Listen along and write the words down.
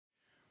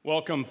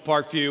Welcome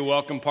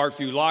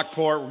Parkview,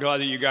 Lockport. We're glad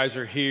that you guys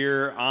are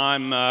here.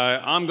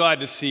 I'm glad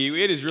to see you.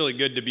 It is really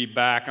good to be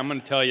back. I'm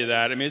going to tell you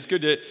that. I mean, it's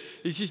good to.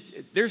 It's just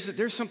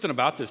there's something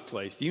about this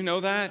place. Do you know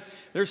that?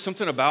 There's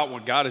something about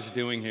what God is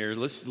doing here.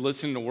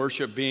 Listen to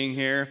worship being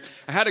here.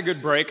 I had a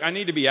good break. I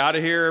need to be out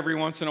of here every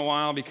once in a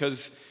while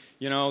because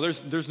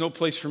there's no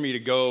place for me to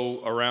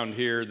go around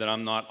here that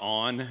I'm not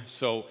on.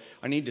 So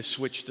I need to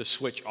switch the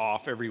switch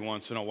off every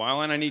once in a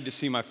while, and I need to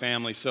see my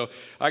family. So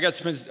I got to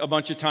spend a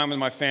bunch of time with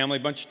my family,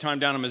 a bunch of time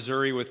down in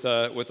Missouri with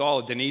all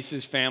of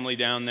Denise's family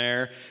down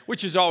there,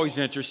 which is always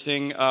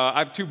interesting. I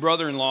have two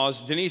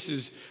brother-in-laws,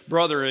 Denise's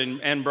brother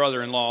and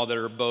brother-in-law, that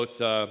are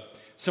both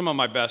some of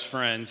my best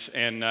friends,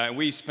 and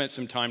we spent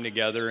some time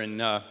together,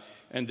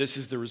 and this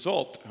is the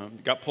result.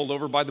 Got pulled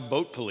over by the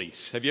boat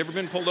police. Have you ever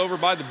been pulled over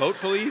by the boat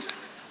police?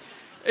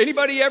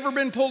 Anybody ever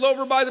been pulled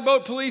over by the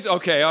boat police?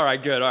 Okay, all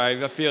right, good. All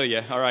right, I feel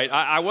you. All right,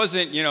 I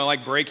wasn't,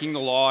 like breaking the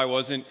law. I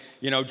wasn't,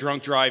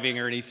 drunk driving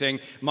or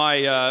anything.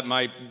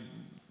 My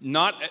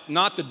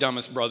not the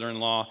dumbest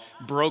brother-in-law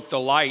broke the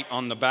light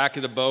on the back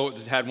of the boat.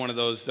 It had one of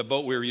those. The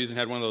boat we were using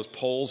had one of those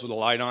poles with a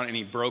light on it, and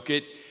he broke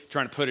it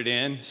trying to put it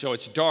in. So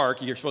it's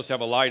dark. You're supposed to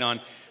have a light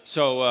on.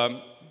 So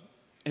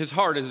his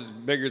heart is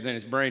bigger than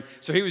his brain.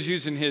 So he was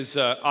using his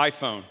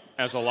iPhone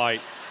as a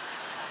light.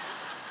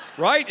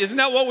 Right? Isn't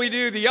that what we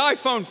do? The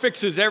iPhone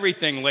fixes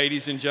everything,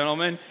 ladies and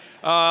gentlemen.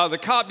 The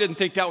cop didn't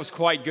think that was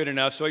quite good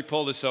enough, so he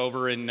pulled us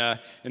over, and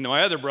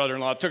my other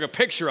brother-in-law took a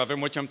picture of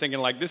him, which I'm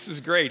thinking, this is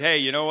great. Hey,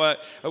 you know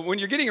what? When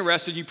you're getting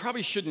arrested, you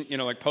probably shouldn't,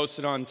 post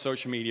it on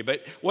social media,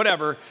 but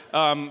whatever.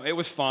 It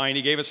was fine.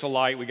 He gave us a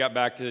light. We got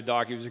back to the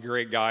dock. He was a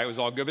great guy. It was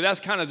all good. But that's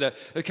kind of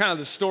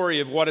the story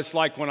of what it's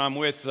like when I'm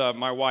with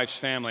my wife's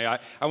family. I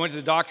went to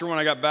the doctor when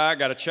I got back,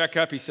 got a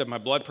checkup. He said my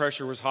blood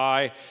pressure was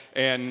high,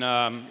 and,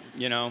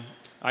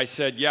 I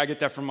said, yeah, I get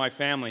that from my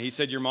family. He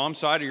said, your mom's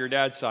side or your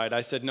dad's side? I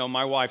said, no,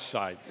 my wife's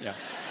side. Yeah.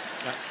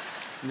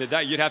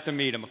 That you'd have to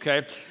meet him,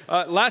 okay?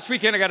 Last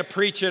weekend, I got to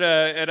preach at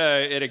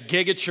a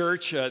giga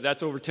church.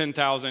 That's over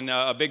 10,000,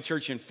 a big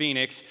church in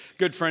Phoenix.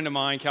 Good friend of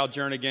mine, Cal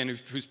Jernigan,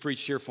 who's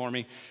preached here for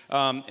me,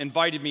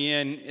 invited me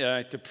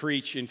in to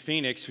preach in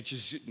Phoenix, which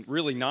is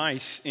really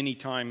nice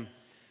anytime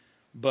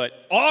but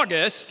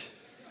August.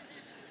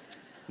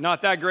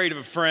 Not that great of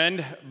a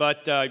friend,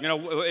 but,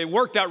 it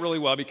worked out really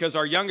well because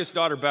our youngest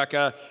daughter,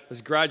 Becca,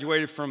 has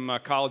graduated from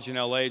college in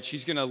L.A. and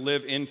she's going to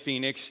live in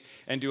Phoenix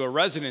and do a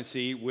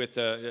residency with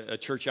a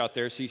church out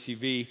there,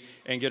 CCV,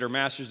 and get her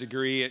master's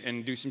degree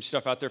and do some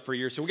stuff out there for a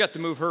year. So we got to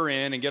move her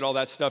in and get all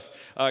that stuff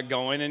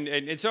going.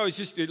 And so it's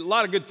just a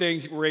lot of good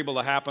things were able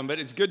to happen, but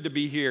it's good to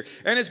be here.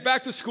 And it's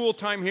back to school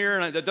time here,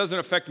 and that doesn't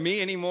affect me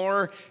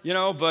anymore,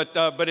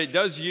 but it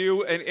does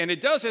you, and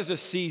it does as a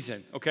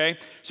season, okay?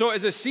 So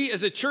as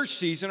a church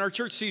season, our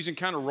church season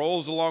kind of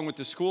rolls along with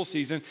the school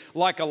season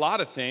like a lot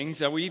of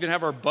things. We even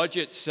have our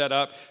budget set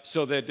up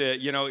so that,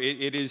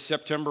 it is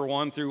September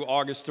 1 through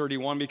August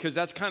 31 because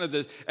that's kind of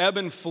the ebb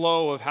and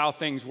flow of how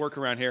things work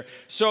around here.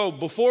 So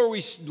before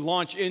we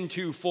launch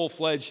into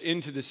full-fledged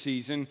into the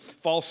season,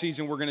 fall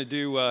season, we're going to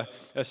do a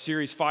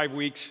series 5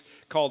 weeks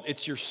called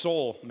It's Your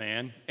Soul,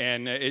 Man.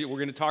 And we're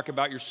going to talk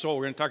about your soul.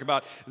 We're going to talk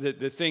about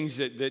the things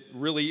that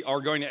really are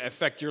going to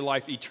affect your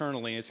life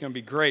eternally. It's going to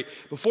be great.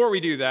 Before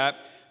we do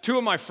that, two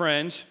of my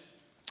friends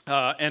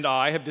and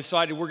I have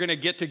decided we're going to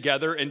get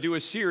together and do a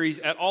series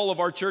at all of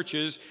our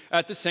churches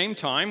at the same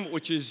time,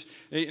 which is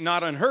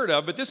not unheard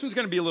of, but this one's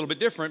going to be a little bit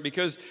different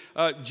because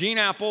Gene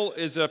Apple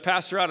is a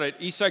pastor out at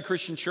Eastside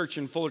Christian Church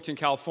in Fullerton,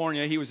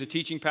 California. He was a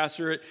teaching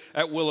pastor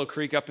at Willow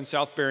Creek up in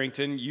South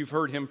Barrington. You've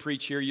heard him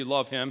preach here. You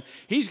love him.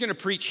 He's going to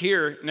preach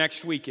here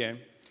next weekend,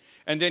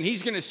 and then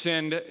he's going to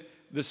send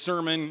the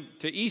sermon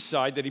to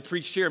Eastside that he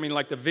preached here,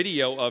 like the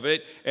video of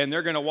it, and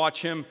they're going to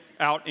watch him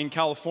out in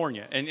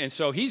California. And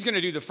so he's going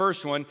to do the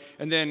first one,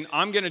 and then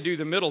I'm going to do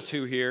the middle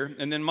two here,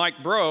 and then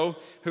Mike Bro,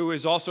 who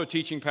is also a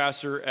teaching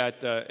pastor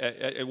at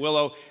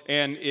Willow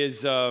and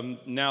is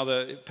now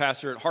the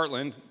pastor at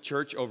Heartland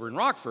Church over in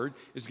Rockford,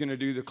 is going to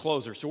do the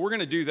closer. So we're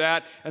going to do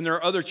that, and there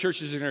are other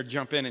churches that are going to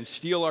jump in and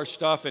steal our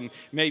stuff and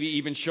maybe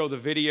even show the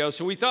video.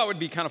 So we thought it would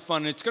be kind of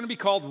fun, and it's going to be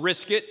called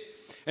Risk It.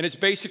 And it's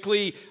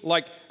basically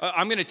like,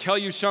 I'm going to tell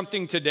you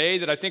something today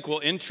that I think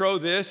will intro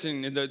this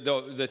and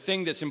the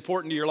thing that's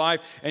important to your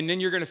life, and then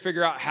you're going to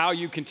figure out how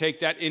you can take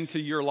that into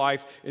your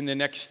life in the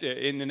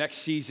next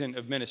season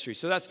of ministry.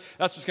 So that's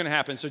what's going to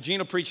happen. So Gene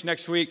will preach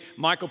next week.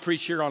 Mike will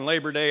preach here on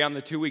Labor Day. I'm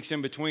the 2 weeks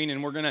in between,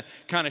 and we're going to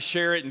kind of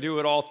share it and do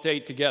it all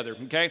together,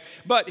 okay?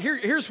 But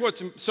here's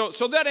what's,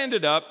 so that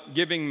ended up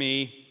giving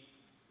me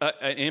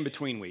an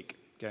in-between week,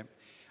 okay?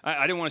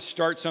 I didn't want to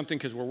start something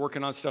because we're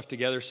working on stuff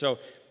together, so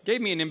gave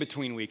me an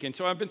in-between week. And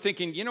so I've been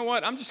thinking, you know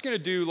what? I'm just going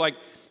to do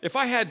if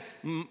I had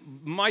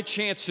my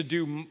chance to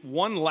do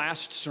one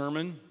last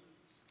sermon,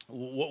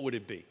 what would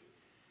it be?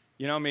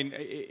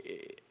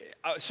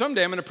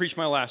 Someday I'm going to preach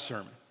my last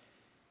sermon.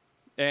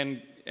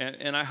 And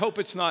I hope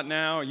it's not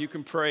now. You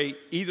can pray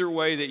either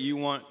way that you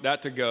want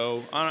that to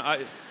go.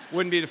 I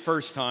wouldn't be the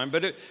first time.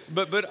 But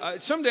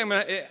someday I'm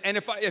going to, and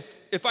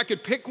if I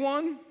could pick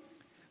one,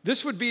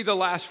 This would be the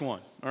last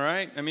one, all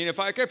right? I mean, if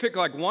I could pick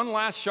like one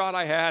last shot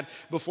I had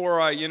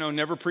before I,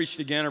 never preached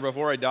again or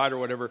before I died or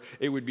whatever,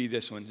 it would be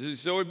this one.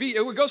 So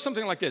it would go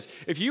something like this.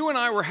 If you and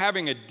I were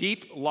having a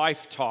deep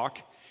life talk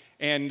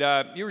and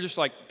you were just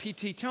like,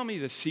 PT, tell me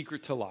the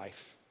secret to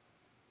life,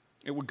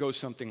 it would go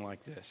something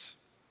like this.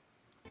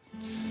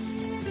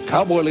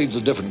 Cowboy leads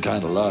a different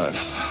kind of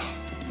life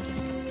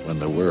when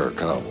they were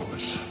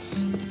cowboys.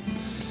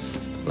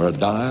 They're a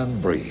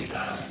dying breed.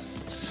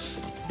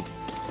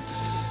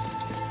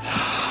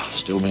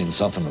 Still means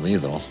something to me,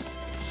 though.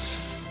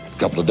 A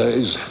couple of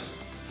days,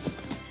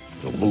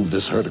 you'll move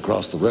this herd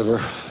across the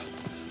river,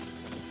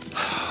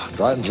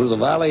 driving through the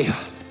valley.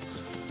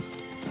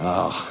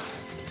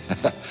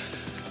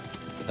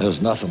 There's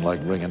nothing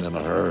like bringing in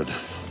a herd.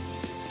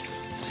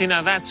 See,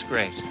 now that's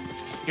great.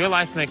 Your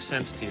life makes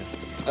sense to you.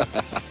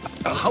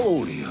 How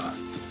old are you?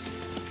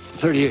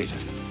 38.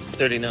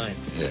 39.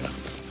 Yeah.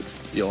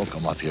 You all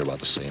come up here about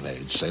the same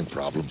age, same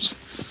problems.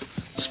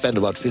 Spend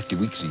about 50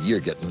 weeks a year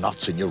getting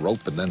knots in your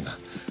rope, and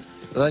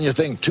then you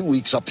think 2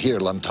 weeks up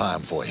here'll untie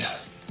 'em for you.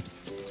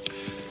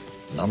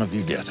 None of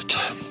you get it.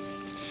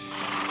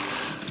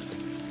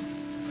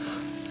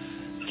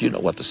 Do you know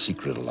what the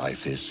secret of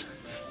life is?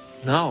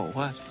 No,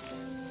 what?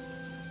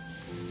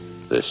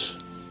 This.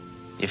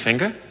 Your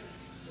finger?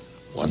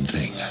 One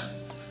thing.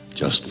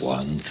 Just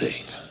one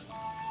thing.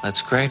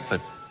 That's great, but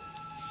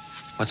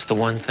what's the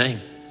one thing?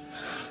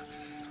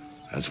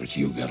 That's what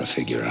you gotta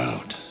figure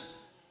out.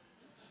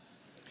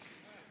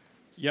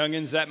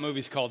 Youngins, that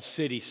movie's called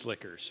City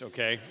Slickers,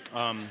 okay?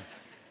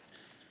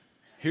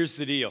 Here's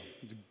the deal.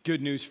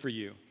 Good news for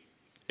you.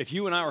 If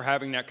you and I were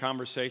having that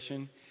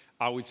conversation,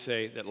 I would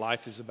say that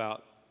life is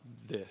about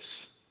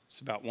this.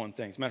 It's about one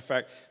thing. As a matter of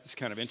fact, it's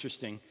kind of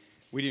interesting.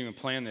 We didn't even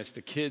plan this.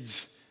 The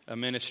kids'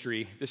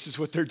 ministry, this is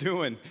what they're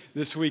doing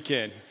this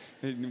weekend.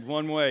 In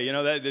one way,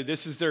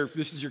 this is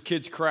your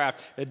kids' craft.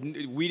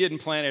 We didn't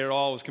plan it at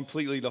all. It was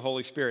completely the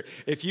Holy Spirit.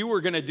 If you were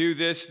going to do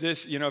this,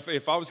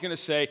 if I was going to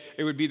say,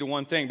 it would be the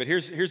one thing. But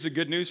here's the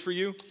good news for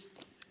you.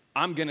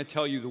 I'm going to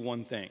tell you the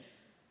one thing.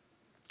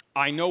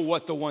 I know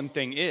what the one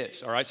thing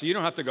is, all right? So you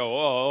don't have to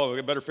go,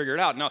 I better figure it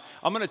out. No,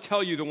 I'm going to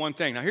tell you the one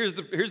thing. Now, here's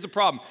the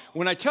problem.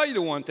 When I tell you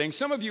the one thing,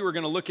 some of you are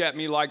going to look at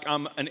me like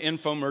I'm an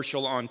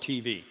infomercial on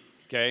TV.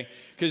 Okay?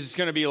 Because it's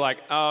going to be like,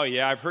 oh,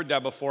 yeah, I've heard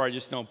that before. I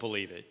just don't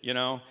believe it,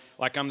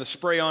 Like I'm the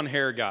spray-on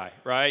hair guy,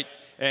 right?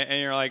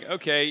 And you're like,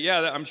 okay,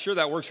 yeah, I'm sure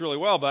that works really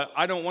well, but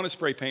I don't want to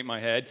spray paint my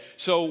head.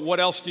 So what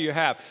else do you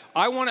have?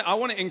 I want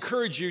to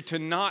encourage you to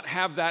not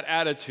have that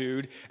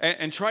attitude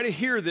and try to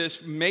hear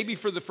this maybe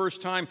for the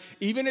first time.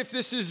 Even if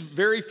this is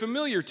very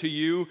familiar to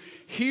you,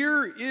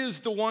 here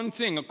is the one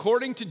thing.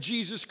 According to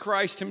Jesus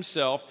Christ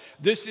himself,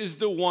 this is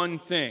the one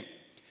thing.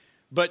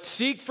 But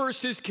seek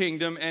first his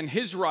kingdom and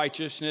his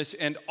righteousness,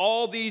 and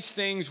all these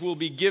things will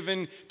be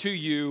given to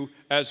you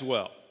as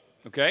well.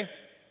 Okay?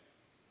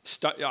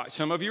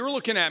 Some of you are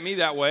looking at me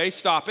that way.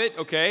 Stop it,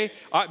 okay?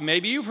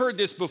 Maybe you've heard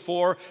this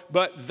before,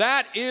 but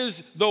that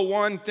is the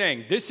one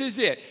thing. This is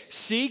it.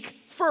 Seek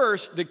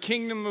first the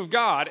kingdom of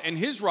God and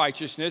his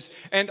righteousness,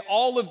 and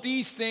all of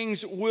these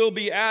things will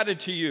be added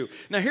to you.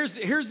 Now, here's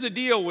the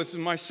deal with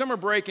my summer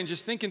break and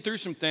just thinking through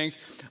some things.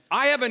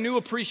 I have a new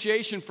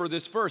appreciation for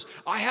this verse.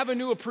 I have a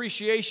new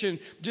appreciation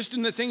just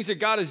in the things that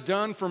God has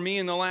done for me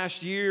in the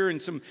last year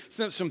and some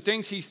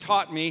things he's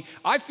taught me.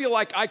 I feel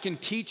like I can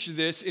teach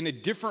this in a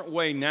different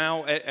way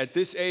now at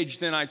this age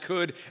than I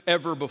could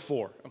ever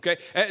before, okay?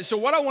 So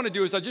what I want to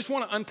do is I just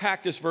want to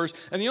unpack this verse,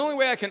 and the only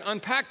way I can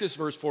unpack this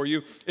verse for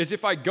you is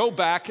if I go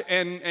back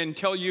and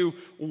tell you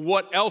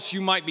what else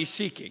you might be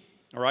seeking,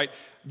 all right?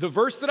 The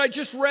verse that I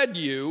just read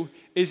you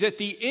is at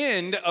the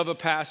end of a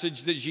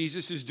passage that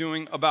Jesus is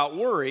doing about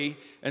worry,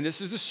 and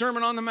this is the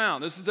Sermon on the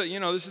Mount. This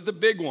is the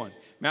big one.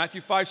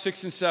 Matthew 5,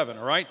 6, and 7,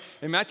 all right?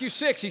 In Matthew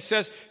 6, he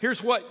says,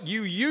 here's what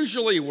you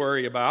usually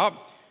worry about.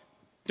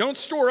 Don't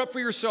store up for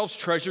yourselves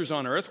treasures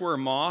on earth where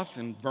moth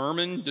and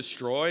vermin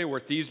destroy,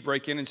 where thieves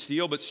break in and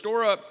steal, but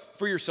store up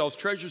for yourselves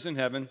treasures in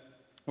heaven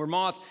where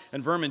moth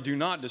and vermin do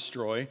not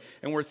destroy,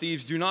 and where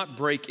thieves do not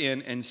break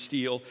in and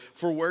steal.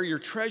 For where your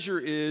treasure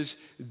is,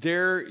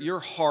 there your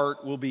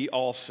heart will be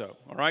also.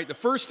 All right? The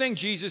first thing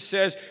Jesus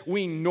says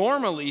we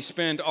normally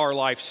spend our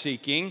life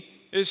seeking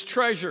is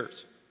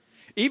treasures.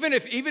 Even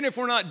if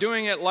we're not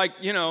doing it like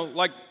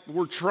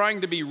we're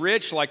trying to be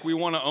rich, like we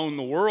want to own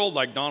the world,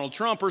 like Donald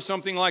Trump or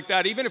something like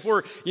that, even if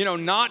we're,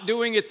 not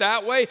doing it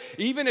that way,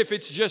 even if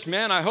it's just,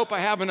 man, I hope I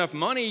have enough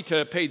money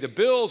to pay the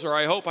bills, or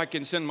I hope I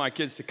can send my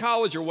kids to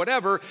college or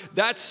whatever,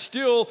 that's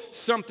still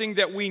something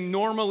that we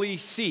normally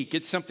seek.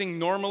 It's something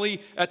normally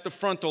at the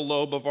frontal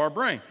lobe of our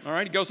brain. All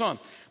right, it goes on.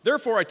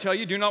 Therefore, I tell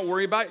you, do not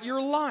worry about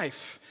your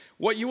life.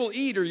 What you will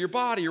eat or your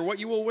body or what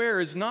you will wear.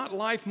 Is not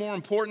life more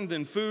important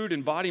than food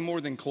and body more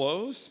than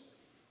clothes?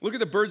 Look at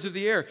the birds of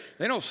the air.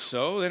 They don't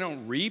sow, they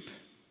don't reap,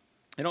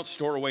 they don't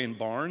store away in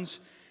barns,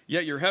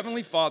 yet your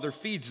heavenly Father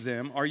feeds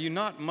them. Are you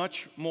not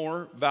much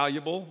more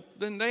valuable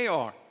than they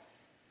are?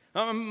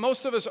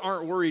 Most of us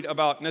aren't worried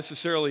about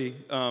necessarily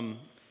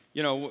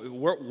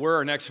where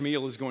our next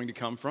meal is going to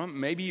come from.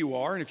 Maybe you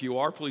are, and if you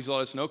are, please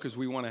let us know because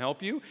we want to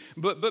help you.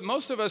 But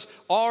most of us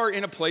are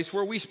in a place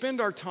where we spend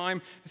our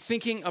time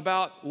thinking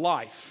about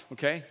life,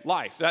 okay?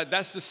 Life,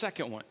 that's the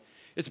second one.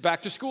 It's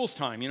back to school's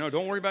time.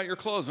 Don't worry about your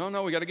clothes. Oh,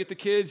 no, we got to get the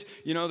kids,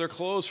 their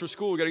clothes for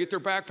school. We got to get their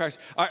backpacks.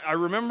 I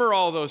remember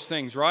all those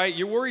things, right?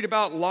 You're worried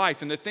about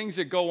life and the things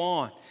that go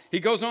on. He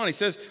goes on, he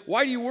says,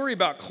 why do you worry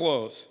about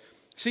clothes?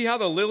 See how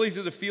the lilies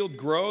of the field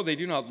grow? They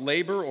do not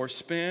labor or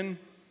spin.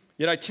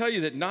 Yet I tell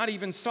you that not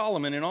even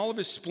Solomon in all of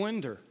his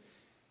splendor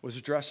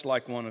was dressed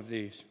like one of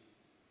these.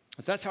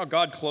 If that's how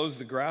God clothes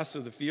the grass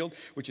of the field,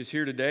 which is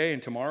here today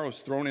and tomorrow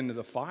is thrown into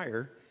the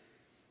fire,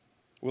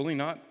 will he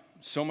not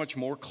so much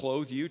more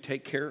clothe you,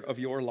 take care of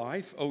your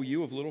life, O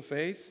you of little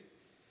faith?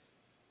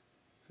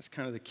 That's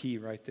kind of the key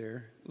right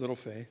there, little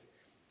faith.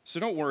 So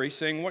don't worry,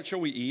 saying, what shall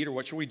we eat or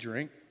what shall we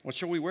drink? What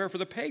shall we wear? For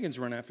the pagans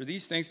run after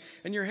these things,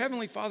 and your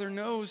heavenly Father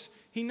knows,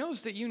 he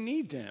knows that you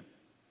need them.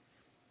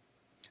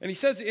 And he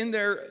says in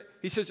there,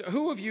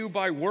 who of you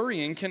by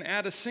worrying can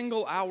add a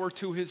single hour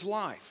to his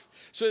life?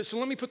 So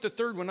let me put the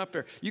third one up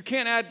there. You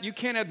can't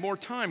add more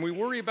time. We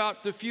worry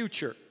about the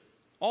future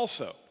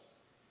also.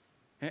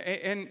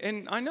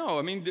 And I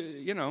know,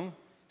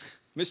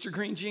 Mr.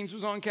 Green Jeans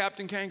was on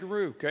Captain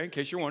Kangaroo, okay, in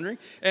case you're wondering.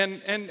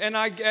 And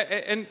I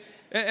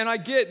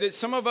get that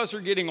some of us are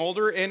getting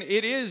older, and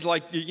it is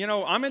like,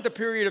 I'm at the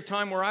period of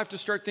time where I have to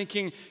start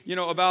thinking,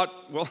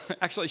 about, well,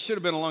 actually, it should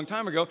have been a long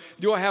time ago,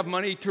 do I have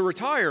money to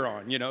retire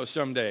on,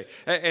 someday?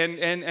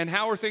 And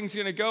how are things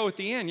going to go at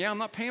the end? Yeah, I'm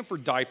not paying for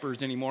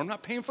diapers anymore. I'm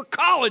not paying for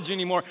college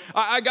anymore.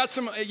 I got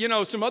some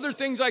other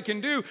things I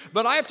can do,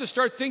 but I have to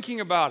start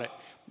thinking about it.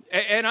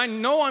 And I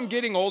know I'm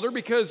getting older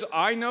because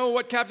I know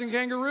what Captain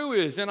Kangaroo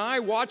is, and I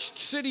watched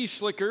City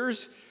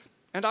Slickers,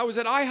 and I was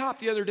at IHOP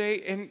the other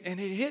day, and it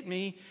hit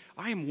me.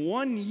 I am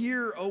 1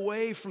 year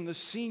away from the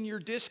senior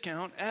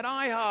discount at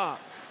IHOP.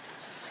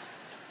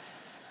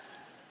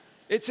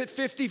 It's at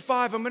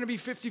 55. I'm going to be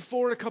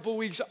 54 in a couple of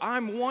weeks.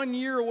 I'm 1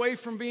 year away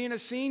from being a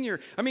senior.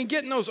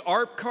 Getting those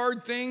ARP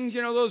card things,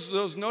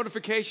 those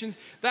notifications,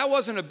 that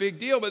wasn't a big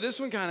deal, but this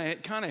one kind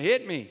of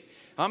hit me.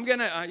 I'm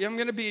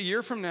gonna be a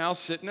year from now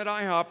sitting at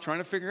IHOP trying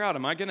to figure out,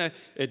 am I gonna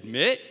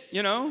admit,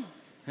 am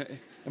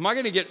I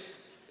gonna get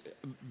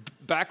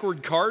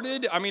backward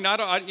carded? At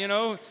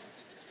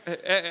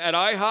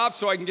IHOP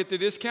so I can get the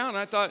discount? And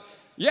I thought,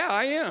 yeah,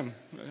 I am,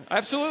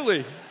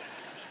 absolutely,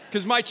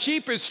 because my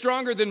cheap is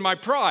stronger than my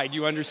pride.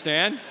 You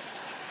understand?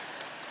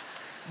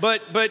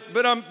 But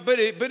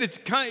it's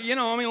kind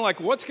of,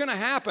 what's going to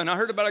happen? I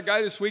heard about a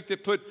guy this week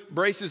that put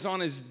braces on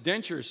his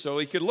dentures so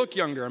he could look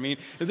younger.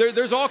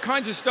 There's all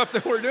kinds of stuff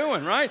that we're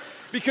doing, right?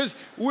 Because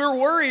we're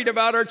worried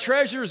about our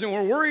treasures, and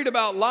we're worried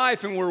about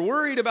life, and we're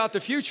worried about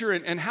the future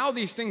and how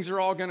these things are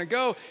all going to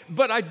go.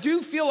 But I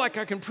do feel like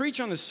I can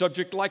preach on this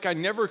subject like I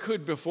never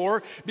could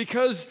before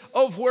because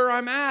of where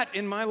I'm at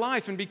in my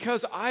life, and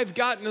because I've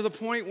gotten to the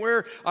point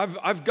where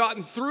I've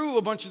gotten through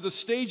a bunch of the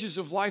stages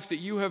of life that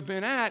you have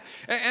been at.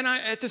 And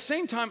at the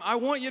same time, I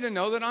want you to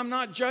know that I'm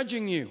not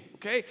judging you,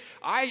 okay?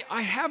 I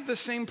have the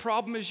same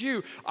problem as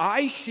you.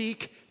 I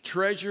seek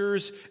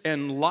treasures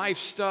and life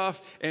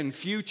stuff and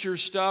future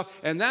stuff,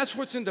 and that's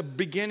what's in the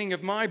beginning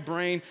of my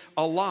brain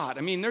a lot.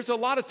 There's a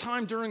lot of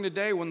time during the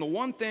day when the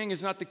one thing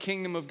is not the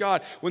kingdom of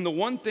God, when the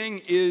one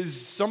thing is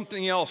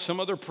something else,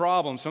 some other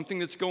problem, something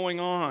that's going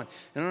on.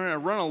 And I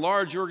run a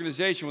large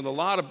organization with a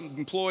lot of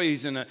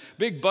employees and a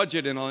big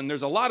budget, and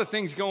there's a lot of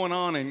things going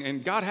on,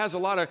 and God has a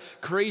lot of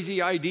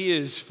crazy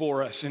ideas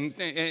for us, and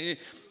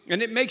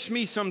it makes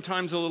me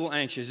sometimes a little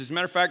anxious. As a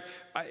matter of fact,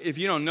 if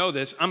you don't know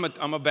this, I'm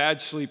a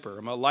bad sleeper.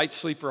 I'm a light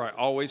sleeper. I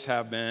always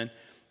have been.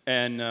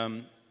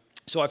 And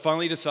so I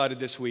finally decided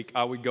this week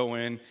I would go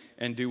in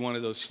and do one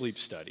of those sleep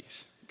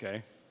studies,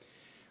 okay?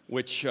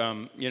 Which,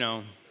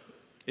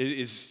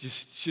 is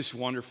just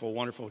wonderful,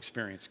 wonderful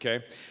experience,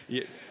 okay?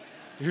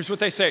 Here's what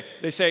they say.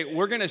 They say,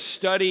 we're going to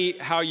study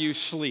how you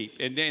sleep.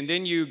 And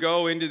then you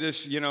go into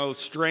this,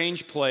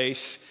 strange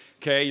place.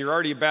 Okay, you're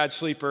already a bad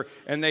sleeper,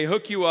 and they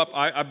hook you up.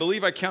 I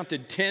believe I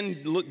counted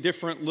 10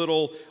 different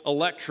little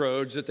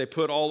electrodes that they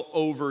put all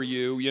over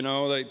you.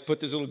 They put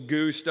this little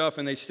goo stuff,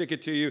 and they stick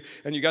it to you,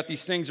 and you got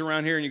these things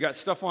around here, and you got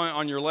stuff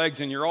on your legs,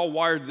 and you're all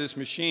wired to this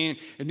machine,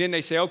 and then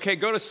they say, okay,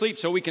 go to sleep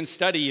so we can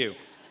study you.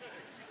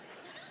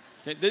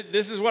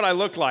 This is what I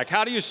look like.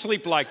 How do you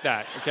sleep like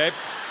that, okay?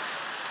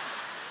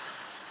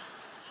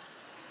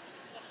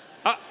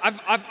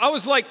 I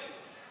was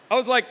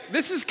like,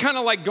 this is kind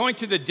of like going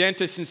to the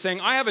dentist and saying,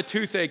 I have a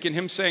toothache, and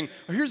him saying,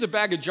 well, here's a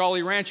bag of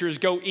Jolly Ranchers,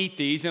 go eat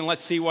these, and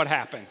let's see what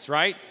happens,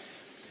 right?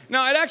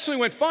 Now, it actually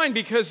went fine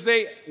because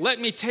they let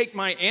me take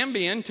my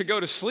Ambien to go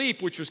to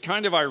sleep, which was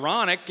kind of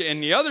ironic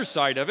and the other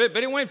side of it,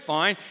 but it went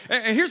fine.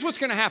 And here's what's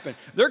going to happen.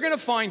 They're going to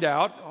find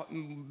out,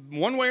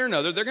 one way or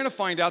another, they're going to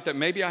find out that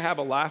maybe I have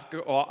a lack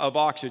of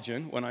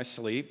oxygen when I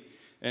sleep,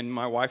 and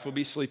my wife will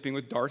be sleeping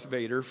with Darth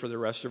Vader for the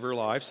rest of her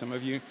life. Some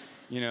of you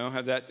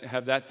have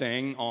that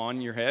thing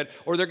on your head.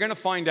 Or they're going to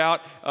find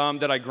out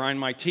that I grind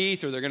my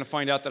teeth, or they're going to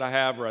find out that I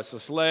have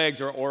restless legs,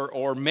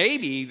 or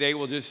maybe they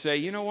will just say,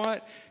 you know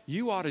what?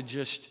 You ought to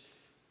just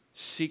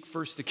Seek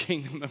first the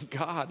kingdom of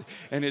God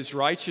and his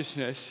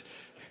righteousness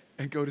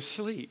and go to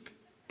sleep.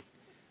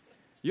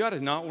 You ought to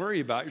not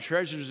worry about your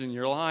treasures in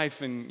your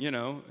life and,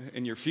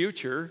 in your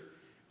future.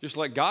 Just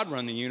let God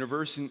run the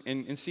universe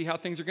and see how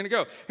things are going to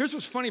go. Here's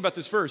what's funny about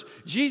this verse.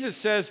 Jesus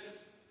says,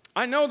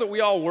 I know that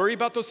we all worry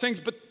about those things,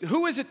 but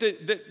who is it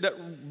that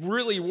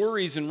really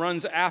worries and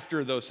runs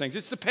after those things?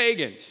 It's the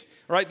pagans.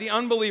 Right? The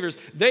unbelievers,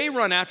 they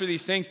run after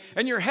these things,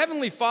 and your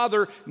heavenly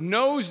Father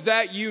knows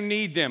that you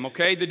need them,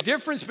 okay? The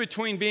difference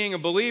between being a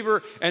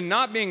believer and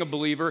not being a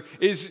believer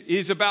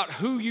is about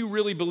who you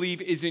really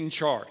believe is in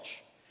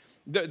charge.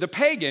 The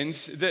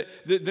pagans,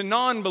 the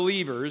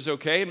non-believers,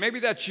 okay, and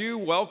maybe that's you,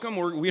 welcome,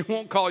 we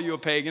won't call you a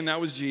pagan,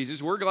 that was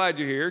Jesus, we're glad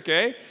you're here,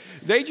 okay?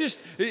 They just,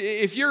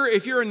 if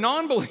you're a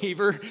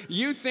non-believer,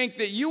 you think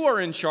that you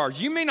are in charge.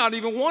 You may not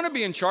even want to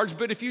be in charge,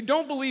 but if you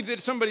don't believe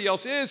that somebody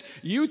else is,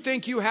 you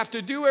think you have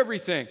to do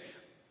everything.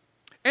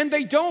 And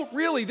they don't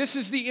really. This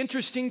is the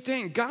interesting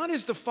thing. God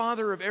is the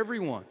Father of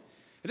everyone.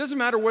 It doesn't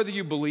matter whether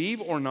you believe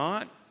or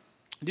not.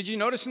 Did you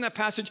notice in that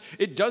passage,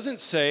 it doesn't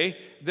say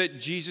that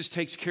Jesus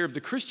takes care of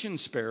the Christian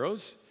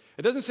sparrows.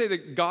 It doesn't say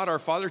that God our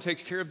Father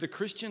takes care of the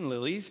Christian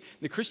lilies.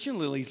 The Christian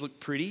lilies look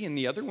pretty and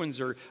the other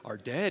ones are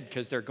dead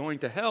because they're going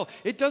to hell.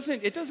 It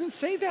doesn't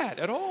say that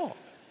at all.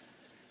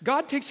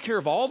 God takes care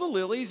of all the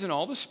lilies and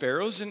all the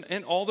sparrows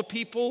and all the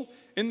people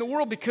in the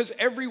world because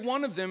every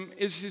one of them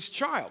is his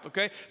child,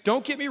 okay?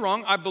 Don't get me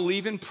wrong, I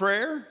believe in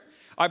prayer.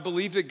 I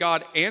believe that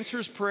God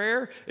answers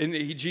prayer, and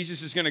that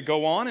Jesus is going to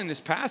go on in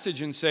this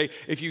passage and say,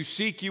 if you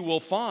seek, you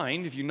will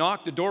find. If you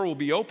knock, the door will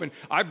be open.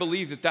 I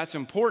believe that that's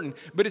important,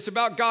 but it's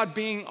about God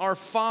being our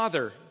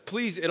Father.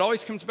 Please, it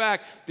always comes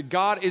back that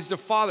God is the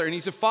Father, and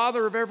he's the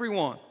Father of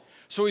everyone.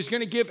 So he's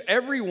going to give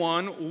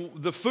everyone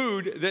the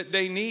food that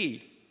they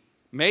need.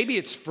 Maybe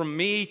it's from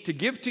me to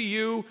give to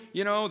you.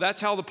 That's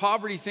how the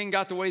poverty thing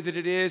got the way that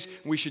it is.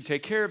 We should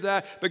take care of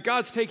that. But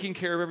God's taking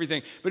care of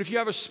everything. But if you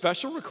have a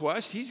special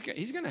request, he's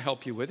going to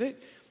help you with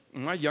it.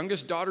 My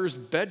youngest daughter's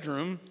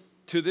bedroom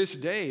to this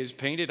day is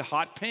painted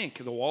hot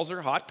pink. The walls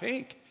are hot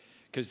pink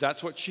because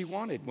that's what she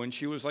wanted. When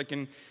she was like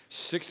in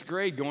 6th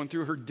grade going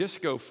through her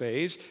disco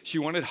phase, she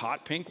wanted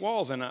hot pink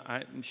walls. And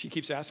she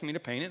keeps asking me to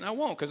paint it, and I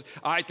won't because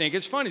I think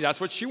it's funny. That's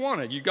what she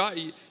wanted.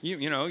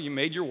 You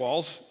made your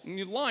walls and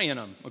you lie in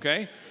them,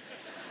 okay?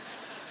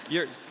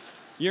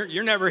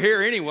 You're never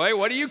here anyway.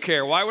 What do you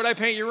care? Why would I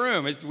paint your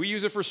room? We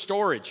use it for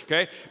storage,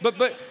 okay?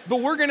 But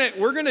we're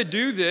gonna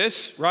do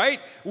this, right?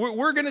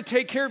 We're gonna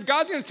take care of.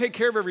 God's gonna take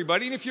care of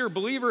everybody. And if you're a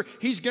believer,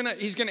 He's gonna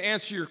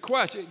answer your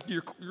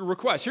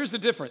request. Here's the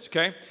difference,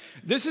 okay?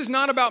 This is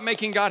not about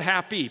making God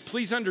happy.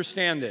 Please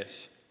understand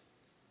this.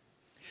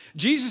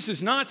 Jesus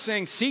is not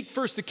saying, seek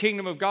first the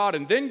kingdom of God,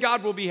 and then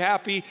God will be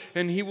happy,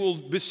 and He will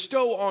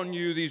bestow on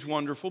you these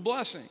wonderful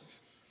blessings.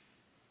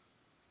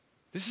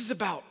 This is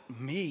about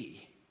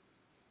me.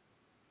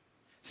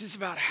 This is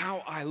about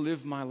how I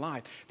live my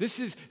life. This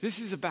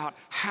is about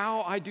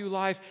how I do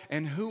life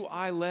and who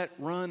I let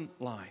run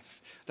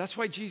life. That's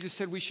why Jesus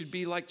said we should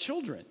be like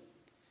children.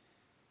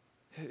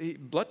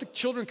 Let the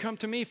children come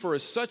to me, for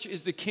as such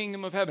is the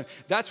kingdom of heaven.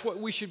 That's what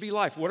we should be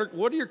like.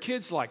 What are your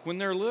kids like when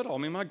they're little? I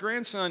mean, my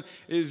grandson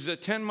is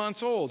 10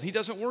 months old. He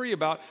doesn't worry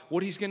about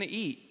what he's going to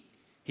eat.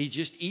 He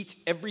just eats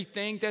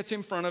everything that's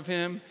in front of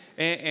him,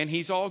 and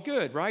he's all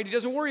good, right? He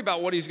doesn't worry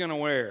about what he's going to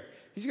wear.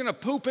 He's going to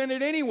poop in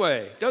it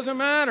anyway. Doesn't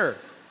matter.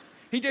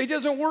 He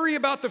doesn't worry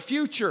about the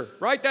future,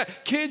 right?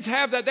 That kids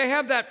have that. They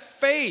have that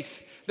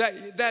faith.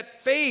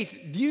 That faith.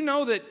 Do you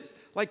know that,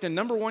 like, the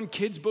number one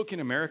kids book in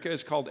America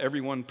is called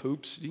Everyone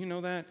Poops? Do you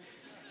know that?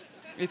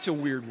 It's a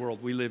weird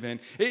world we live in.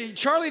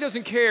 Charlie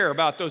doesn't care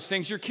about those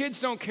things. Your kids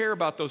don't care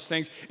about those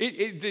things.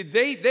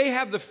 They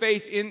have the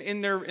faith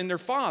in their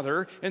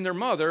father and their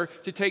mother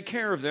to take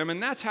care of them,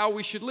 and that's how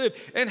we should live.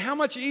 And how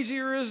much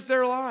easier is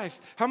their life?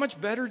 How much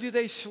better do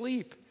they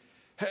sleep?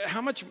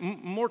 How much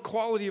more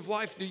quality of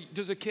life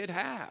does a kid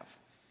have?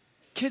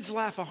 Kids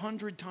laugh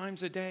 100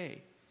 times a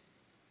day.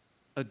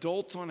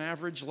 Adults, on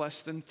average,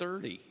 less than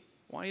 30.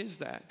 Why is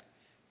that?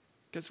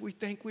 Because we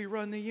think we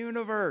run the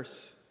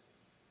universe.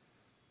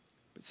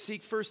 But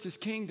seek first His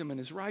kingdom and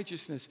His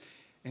righteousness,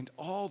 and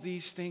all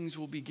these things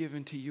will be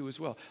given to you as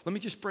well. Let me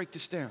just break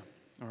this down,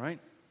 all right?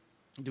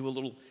 Do a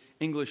little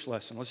English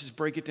lesson. Let's just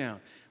break it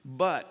down.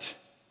 But,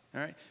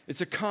 all right,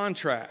 it's a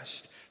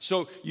contrast.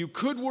 So you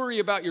could worry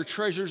about your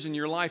treasures in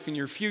your life and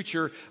your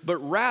future, but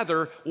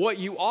rather what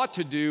you ought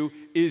to do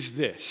is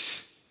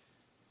this.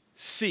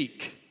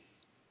 Seek.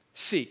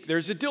 Seek.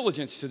 There's a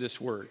diligence to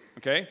this word,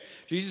 okay?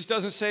 Jesus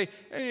doesn't say,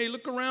 hey,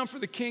 look around for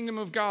the kingdom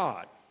of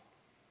God.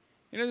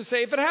 He doesn't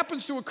say, if it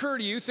happens to occur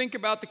to you, think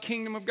about the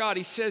kingdom of God.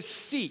 He says,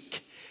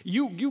 seek.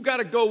 You got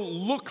to go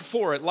look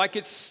for it like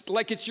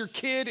it's your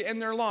kid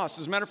and they're lost.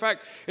 As a matter of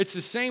fact, it's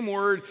the same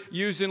word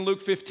used in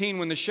Luke 15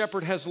 when the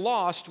shepherd has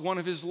lost one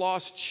of his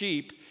lost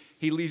sheep.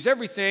 He leaves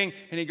everything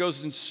and he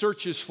goes and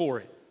searches for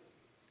it.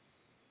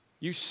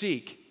 You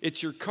seek.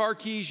 It's your car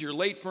keys. You're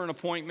late for an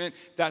appointment.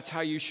 That's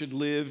how you should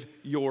live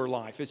your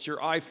life. It's your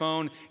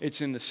iPhone. It's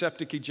in the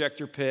septic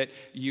ejector pit.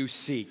 You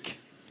seek,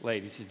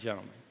 ladies and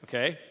gentlemen.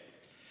 Okay?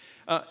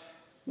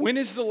 When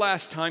is the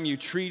last time you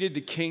treated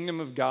the kingdom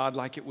of God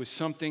like it was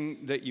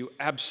something that you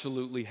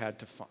absolutely had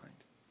to find?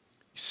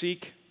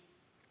 Seek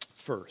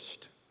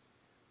first.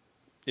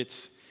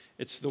 It's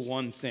the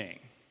one thing.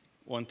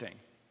 One thing.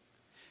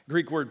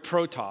 Greek word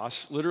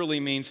protos literally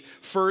means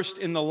first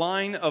in the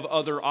line of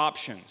other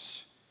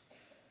options.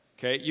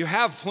 Okay, you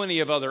have plenty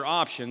of other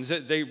options.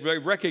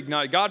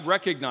 God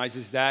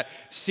recognizes that.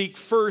 Seek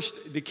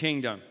first the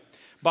kingdom.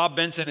 Bob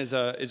Benson is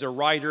a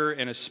writer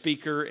and a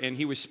speaker, and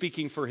he was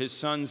speaking for his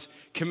son's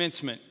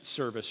commencement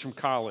service from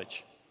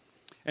college.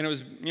 And it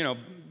was,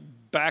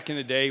 back in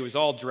the day, he was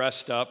all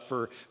dressed up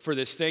for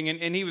this thing.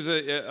 And he was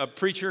a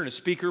preacher and a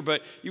speaker,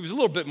 but he was a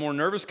little bit more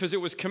nervous because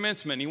it was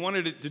commencement. He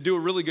wanted it to do a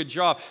really good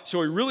job.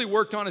 So he really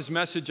worked on his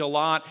message a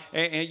lot.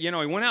 And he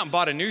went out and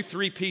bought a new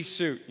 3-piece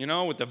suit,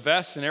 with the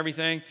vest and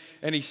everything.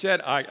 And he said,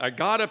 I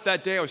got up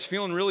that day. I was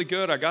feeling really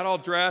good. I got all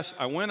dressed.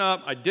 I went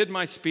up. I did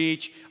my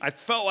speech. I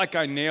felt like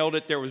I nailed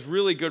it. There was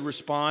really good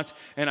response.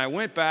 And I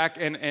went back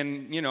and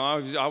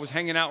I was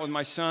hanging out with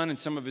my son and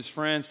some of his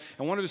friends.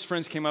 And one of his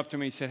friends came up to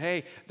me and said,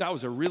 hey, that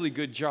was a really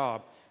good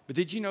job, but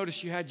did you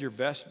notice you had your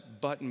vest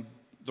buttoned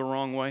the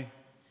wrong way?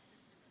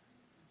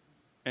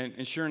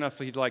 And sure enough,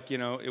 he'd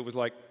it was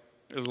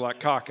like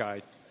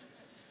cockeyed.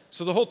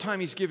 So the whole time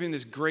he's giving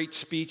this great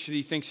speech that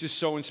he thinks is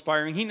so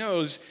inspiring, he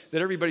knows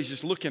that everybody's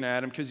just looking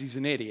at him because he's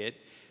an idiot,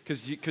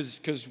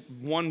 because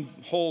one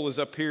hole is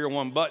up here and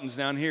one button's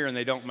down here and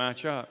they don't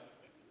match up.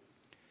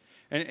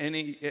 And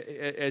he,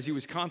 as he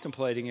was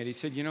contemplating it, he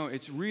said,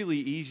 it's really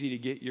easy to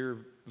get your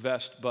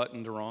vest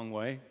buttoned the wrong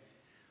way.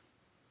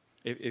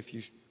 If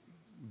you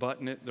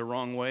button it the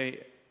wrong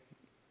way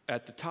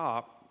at the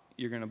top,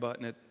 you're going to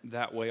button it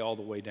that way all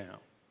the way down.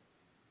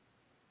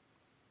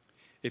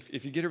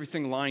 If you get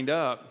everything lined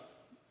up,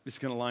 it's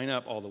going to line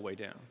up all the way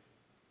down.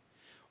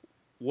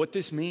 What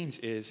this means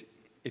is,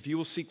 if you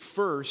will seek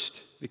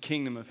first the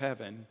kingdom of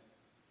heaven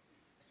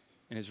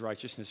and his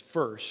righteousness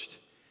first,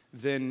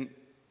 then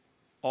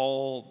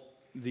all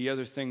the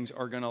other things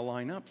are going to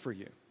line up for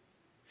you.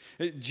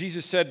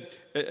 Jesus said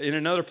in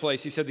another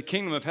place, he said, the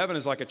kingdom of heaven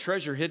is like a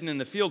treasure hidden in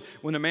the field.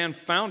 When a man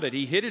found it,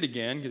 he hid it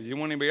again because he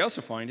didn't want anybody else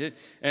to find it.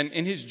 And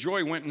in his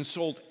joy went and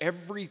sold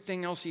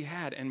everything else he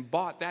had and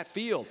bought that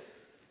field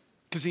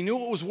because he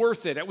knew it was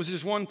worth it. That was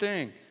his one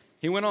thing.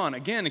 He went on.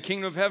 Again, the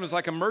kingdom of heaven is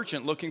like a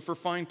merchant looking for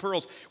fine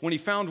pearls. When he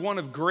found one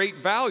of great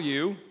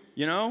value,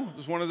 it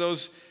was one of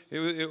those.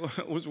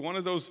 It was one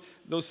of those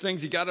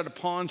things he got at a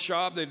pawn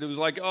shop that it was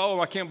like, oh,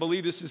 I can't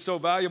believe this is so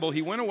valuable.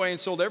 He went away and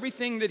sold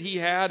everything that he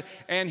had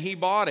and he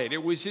bought it.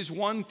 It was his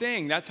one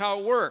thing. That's how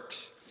it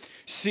works.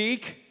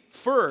 Seek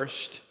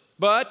first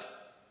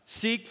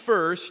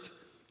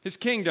his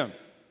kingdom.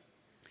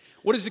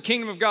 What is the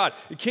kingdom of God?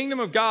 The kingdom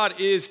of God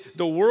is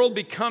the world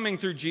becoming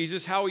through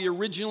Jesus how he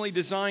originally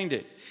designed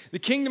it. The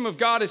kingdom of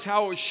God is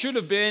how it should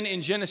have been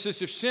in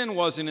Genesis if sin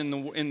wasn't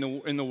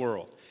in the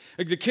world.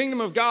 The kingdom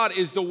of God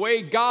is the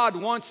way God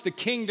wants the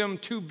kingdom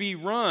to be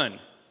run.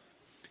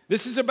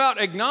 This is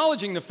about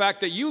acknowledging the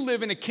fact that you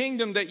live in a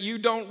kingdom that you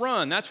don't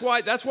run. That's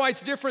why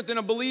it's different than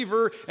a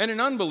believer and an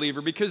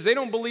unbeliever, because they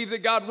don't believe that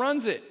God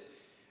runs it,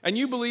 and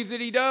you believe that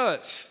he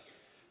does.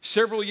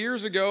 Several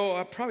years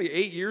ago, probably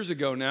 8 years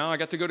ago now, I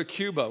got to go to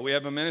Cuba. We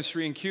have a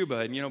ministry in Cuba,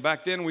 and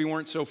back then we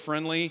weren't so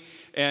friendly,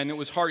 and it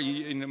was hard.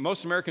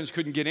 Most Americans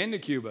couldn't get into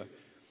Cuba.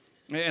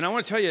 And I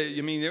want to tell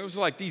you, there was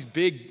like these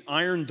big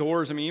iron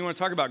doors. You want to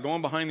talk about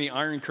going behind the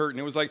iron curtain.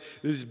 It was like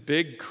these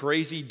big,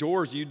 crazy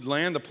doors. You'd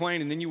land the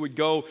plane, and then you would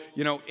go,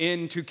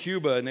 into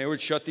Cuba, and they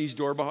would shut these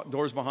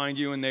doors behind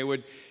you, and they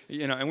would,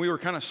 and we were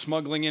kind of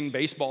smuggling in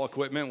baseball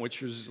equipment,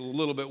 which was a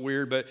little bit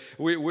weird, but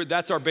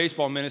that's our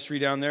baseball ministry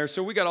down there.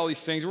 So we got all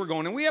these things. We're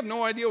going, and we have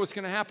no idea what's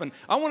going to happen.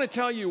 I want to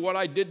tell you what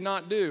I did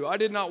not do. I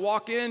did not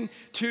walk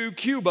into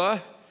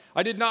Cuba.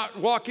 I did not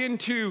walk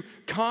into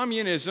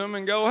communism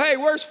and go, hey,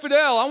 where's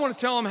Fidel? I want to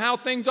tell him how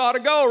things ought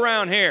to go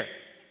around here.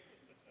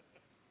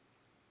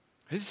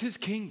 This is his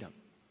kingdom.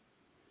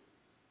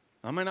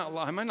 I might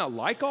not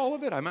like all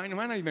of it. I might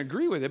not even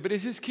agree with it, but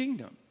it's his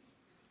kingdom.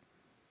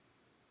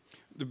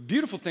 The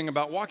beautiful thing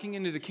about walking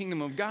into the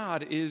kingdom of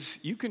God is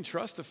you can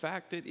trust the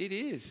fact that it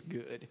is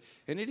good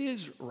and it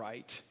is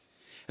right.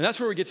 And that's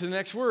where we get to the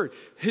next word,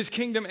 his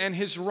kingdom and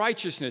his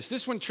righteousness.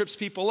 This one trips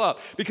people up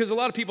because a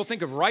lot of people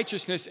think of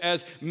righteousness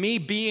as me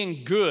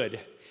being good.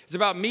 It's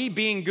about me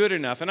being good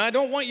enough. And I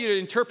don't want you to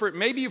interpret,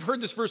 maybe you've heard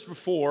this verse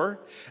before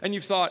and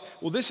you've thought,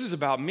 well, this is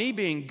about me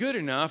being good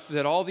enough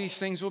that all these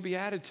things will be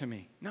added to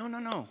me.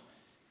 No.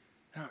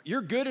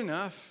 You're good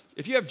enough.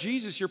 If you have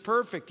Jesus, you're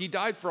perfect. He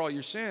died for all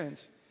your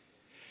sins.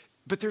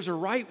 But there's a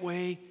right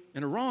way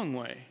and a wrong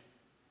way.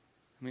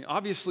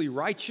 Obviously,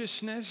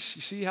 righteousness,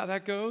 you see how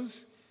that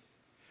goes?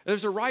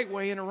 There's a right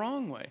way and a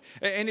wrong way.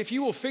 And if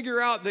you will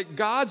figure out that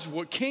God's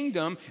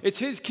kingdom, it's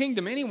his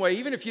kingdom anyway,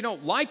 even if you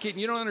don't like it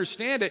and you don't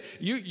understand it,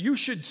 you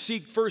should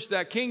seek first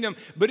that kingdom,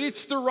 but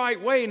it's the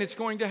right way and it's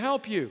going to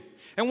help you.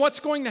 And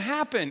what's going to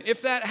happen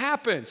if that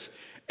happens?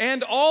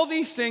 And all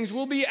these things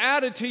will be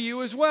added to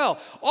you as well.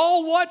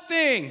 All what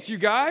things, you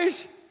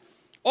guys?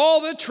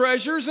 All the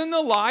treasures and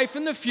the life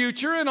and the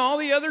future and all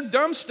the other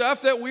dumb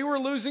stuff that we were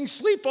losing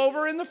sleep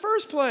over in the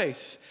first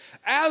place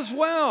as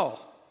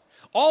well.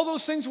 All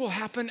those things will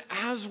happen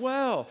as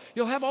well.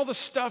 You'll have all the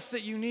stuff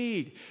that you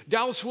need.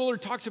 Dallas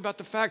Willard talks about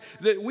the fact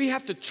that we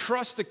have to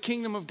trust the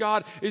kingdom of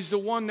God is the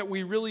one that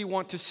we really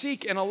want to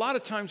seek, and a lot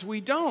of times we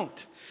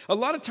don't. A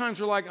lot of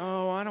times we're like,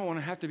 oh, I don't want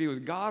to have to be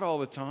with God all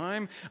the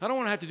time. I don't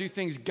want to have to do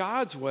things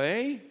God's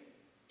way.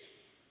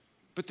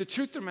 But the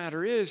truth of the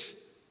matter is,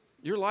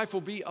 your life will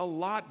be a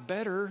lot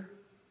better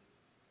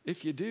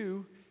if you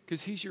do,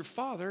 because he's your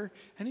Father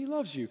and he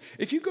loves you.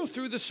 If you go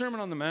through the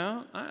Sermon on the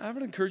Mount, I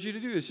would encourage you to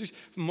do this. Just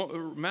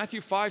Matthew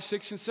 5,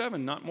 6, and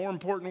 7, not more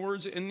important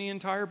words in the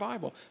entire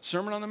Bible.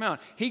 Sermon on the Mount.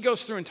 He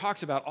goes through and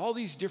talks about all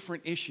these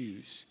different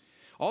issues,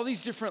 all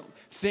these different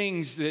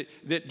things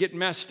that get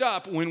messed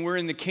up when we're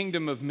in the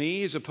kingdom of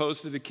me as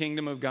opposed to the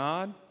kingdom of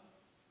God.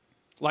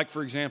 Like,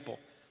 for example,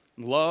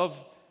 love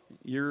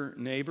your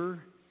neighbor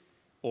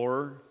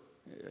or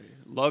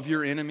love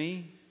your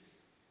enemy.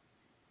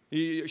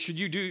 Is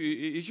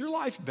your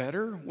life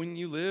better when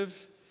you live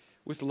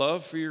with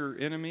love for your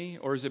enemy,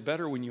 or is it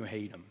better when you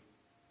hate him?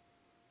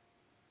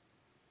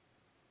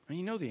 And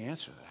you know the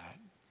answer to that.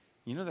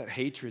 You know that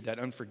hatred, that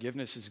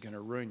unforgiveness is going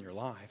to ruin your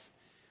life.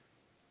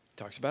 It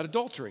talks about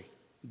adultery.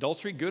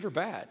 Adultery, good or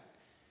bad?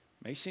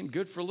 May seem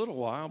good for a little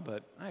while,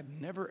 but I've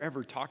never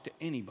ever talked to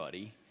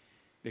anybody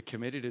that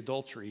committed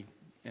adultery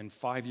and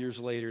 5 years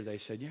later they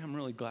said, yeah, I'm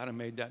really glad I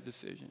made that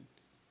decision.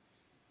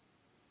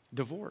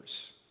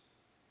 Divorce.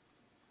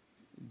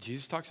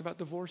 Jesus talks about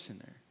divorce in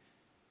there.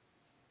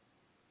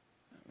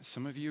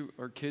 Some of you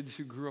are kids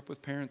who grew up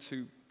with parents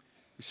who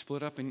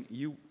split up, and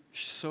you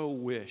so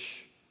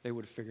wish they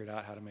would have figured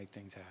out how to make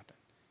things happen.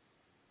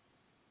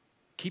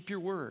 Keep your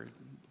word.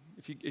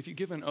 If you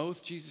give an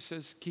oath, Jesus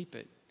says, keep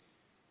it.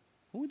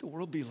 What would the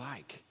world be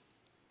like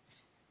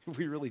if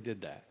we really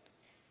did that?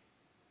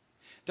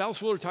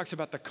 Dallas Willard talks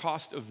about the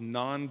cost of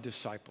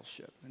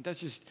non-discipleship. And that's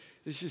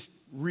just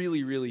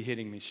really, really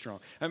hitting me strong.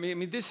 I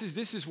mean, this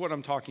is what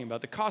I'm talking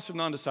about, the cost of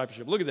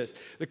non-discipleship. Look at this.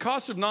 The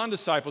cost of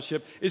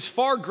non-discipleship is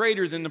far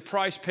greater than the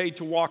price paid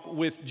to walk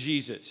with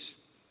Jesus.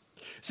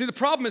 See, the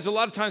problem is a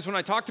lot of times when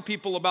I talk to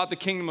people about the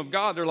kingdom of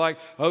God, they're like,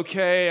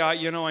 okay,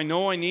 I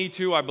know I need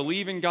to. I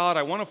believe in God.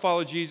 I want to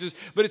follow Jesus.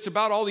 But it's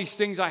about all these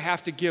things I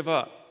have to give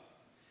up.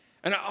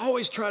 And I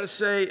always try to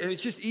say, and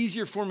it's just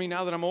easier for me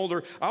now that I'm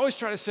older, I always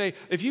try to say,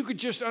 if you could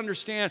just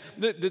understand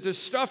that the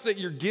stuff that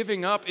you're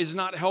giving up is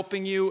not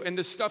helping you, and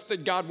the stuff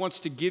that God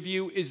wants to give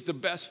you is the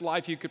best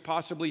life you could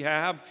possibly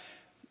have,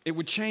 it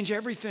would change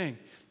everything.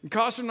 The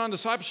cost of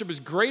non-discipleship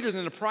is greater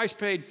than the price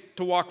paid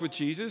to walk with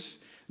Jesus.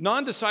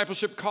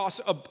 Non-discipleship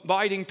costs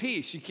abiding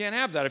peace. You can't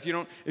have that if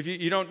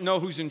you don't know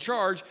who's in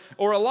charge,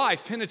 or a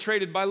life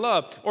penetrated by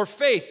love, or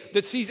faith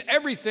that sees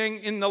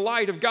everything in the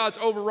light of God's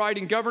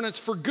overriding governance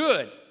for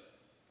good,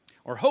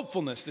 or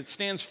hopefulness that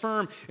stands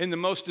firm in the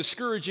most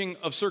discouraging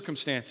of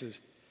circumstances,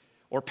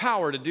 or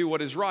power to do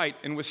what is right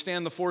and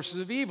withstand the forces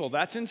of evil.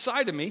 That's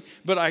inside of me,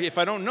 but if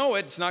I don't know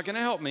it, it's not going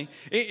to help me.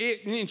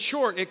 In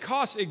short, it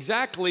costs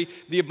exactly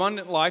the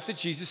abundant life that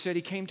Jesus said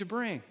he came to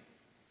bring.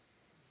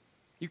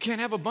 You can't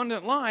have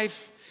abundant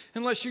life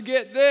unless you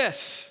get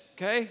this,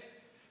 okay?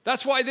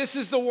 That's why this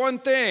is the one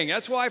thing.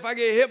 That's why if I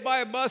get hit by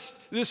a bus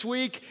this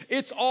week,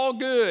 it's all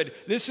good.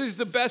 This is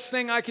the best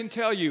thing I can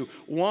tell you.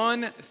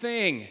 One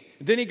thing.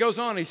 Then he goes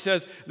on, he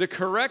says, the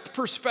correct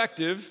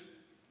perspective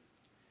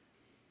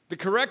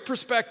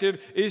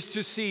is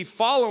to see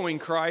following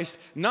Christ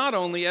not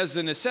only as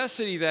the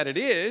necessity that it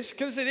is,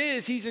 because it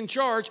is, he's in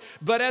charge,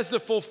 but as the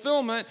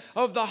fulfillment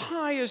of the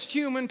highest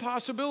human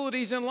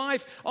possibilities in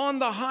life on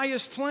the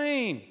highest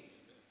plane.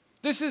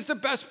 This is the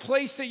best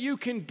place that you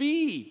can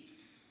be.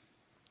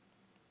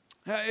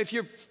 If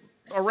you're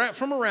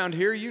from around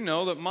here, you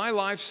know that my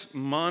life's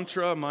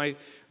mantra,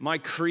 my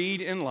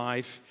creed in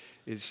life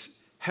is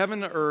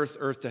heaven to earth,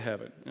 earth to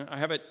heaven. I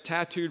have it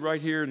tattooed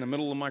right here in the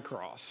middle of my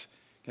cross,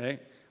 okay?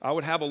 I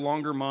would have a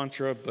longer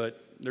mantra,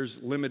 but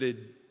there's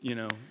limited,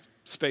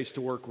 space to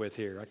work with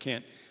here. I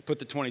can't put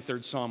the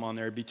 23rd Psalm on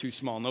there. It'd be too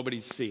small.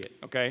 Nobody'd see it,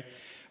 okay?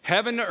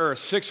 Heaven to earth,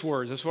 6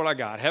 words. That's what I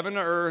got. Heaven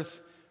to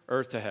earth,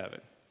 earth to heaven.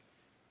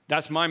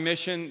 That's my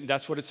mission.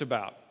 That's what it's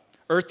about.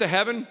 Earth to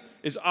heaven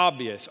is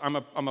obvious. I'm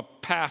a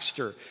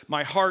pastor.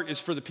 My heart is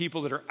for the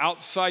people that are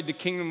outside the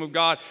kingdom of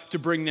God, to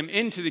bring them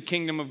into the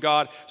kingdom of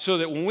God, so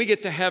that when we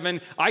get to heaven,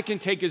 I can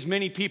take as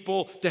many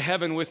people to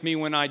heaven with me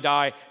when I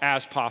die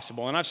as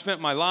possible. And I've spent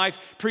my life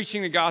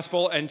preaching the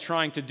gospel and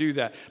trying to do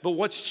that. But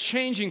what's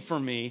changing for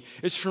me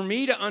is for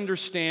me to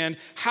understand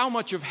how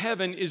much of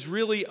heaven is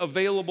really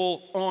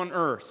available on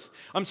earth.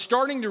 I'm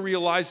starting to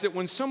realize that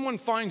when someone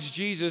finds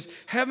Jesus,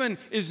 heaven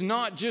is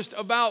not just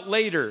about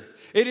later.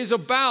 It is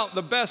about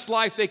the best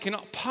life they can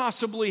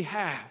possibly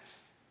have.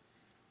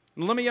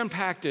 Let me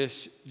unpack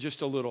this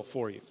just a little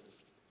for you.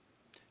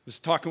 I was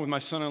talking with my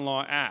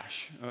son-in-law,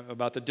 Ash,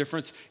 about the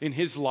difference in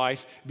his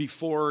life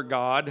before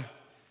God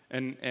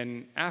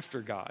and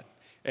after God.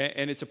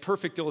 And it's a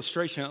perfect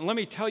illustration. And let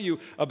me tell you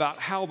about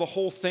how the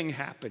whole thing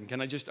happened.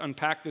 Can I just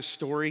unpack this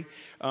story?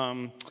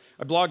 I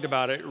blogged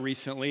about it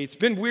recently. It's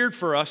been weird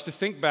for us to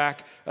think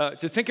back,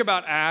 to think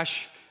about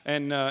Ash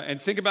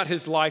and think about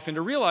his life and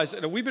to realize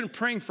that we've been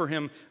praying for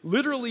him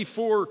literally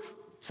for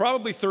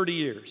probably 30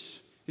 years.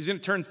 He's going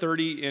to turn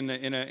 30 in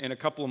a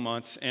couple of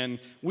months. And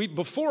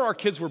before our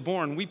kids were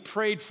born, we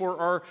prayed for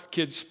our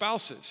kids'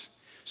 spouses.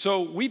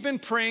 So we've been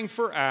praying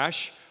for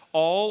Ash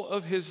all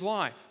of his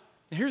life.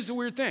 Here's the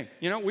weird thing.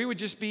 We would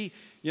just be,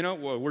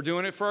 we're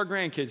doing it for our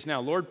grandkids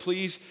now. Lord,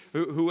 please,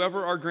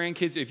 whoever our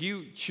grandkids, if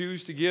you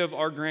choose to give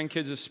our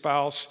grandkids a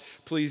spouse,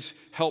 please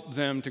help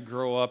them to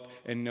grow up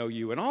and know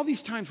you. And all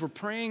these times we're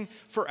praying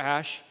for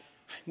Ash,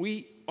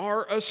 we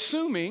are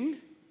assuming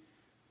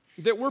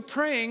that we're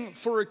praying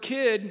for a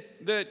kid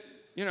that,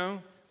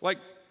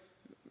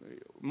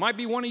 might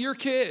be one of your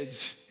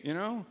kids,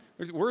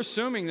 We're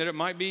assuming that it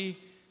might be,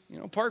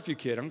 Parkview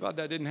kid. I'm glad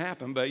that didn't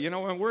happen, but,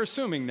 we're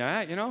assuming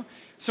that,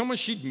 someone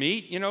she'd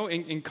meet,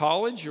 in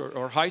college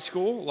or high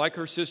school like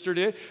her sister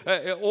did,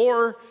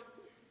 or,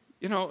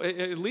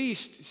 at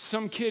least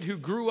some kid who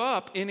grew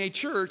up in a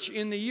church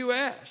in the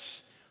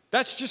U.S.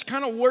 That's just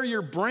kind of where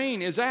your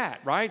brain is at,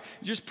 right?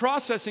 Just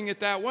processing it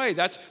that way.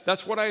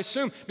 That's what I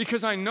assume,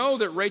 because I know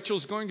that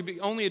Rachel's going to be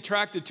only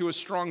attracted to a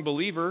strong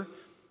believer.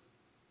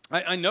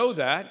 I know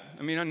that.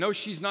 I know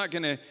she's not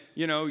going to,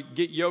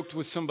 get yoked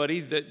with somebody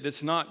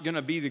that's not going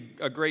to be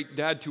a great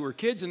dad to her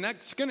kids, and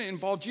that's going to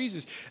involve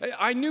Jesus.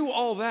 I knew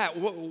all that,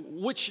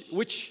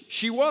 which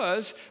she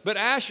was, but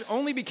Ash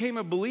only became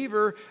a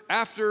believer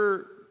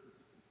after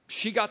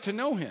she got to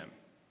know him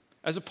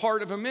as a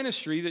part of a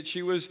ministry that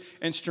she was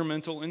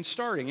instrumental in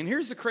starting. And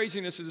here's the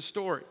craziness of the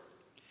story.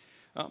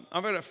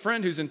 I've got a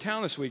friend who's in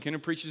town this weekend who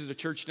preaches at a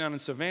church down in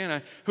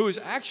Savannah who is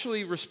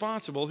actually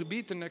responsible, who'll be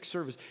at the next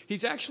service.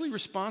 He's actually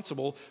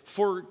responsible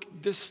for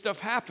this stuff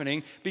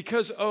happening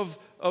because of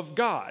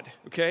God,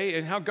 okay,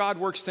 and how God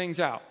works things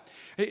out.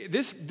 Hey,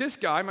 this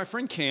guy, my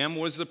friend Cam,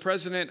 was the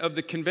president of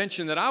the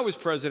convention that I was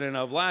president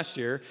of last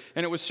year,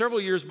 and it was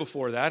several years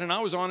before that, and I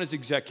was on his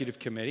executive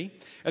committee.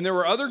 And there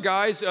were other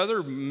guys,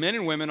 other men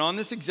and women on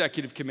this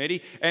executive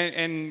committee,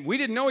 and we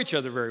didn't know each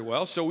other very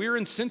well, so we were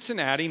in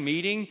Cincinnati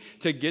meeting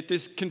to get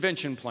this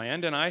convention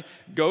planned, and I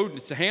go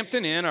to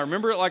Hampton Inn. I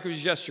remember it like it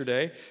was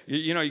yesterday.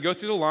 You go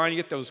through the line,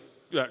 you get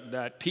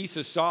that piece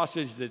of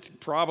sausage that's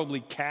probably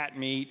cat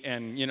meat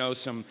and,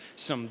 some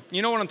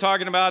you know what I'm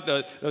talking about?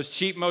 Those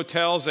cheap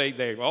motels, we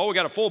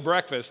got a full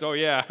breakfast. Oh,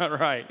 yeah,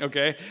 right,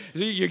 okay.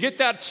 So you get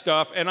that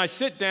stuff, and I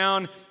sit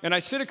down, and I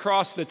sit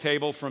across the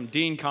table from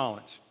Dean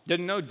Collins.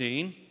 Didn't know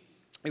Dean.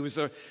 He was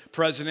is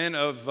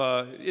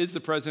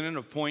the president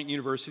of Point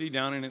University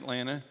down in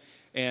Atlanta,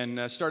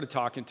 and started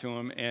talking to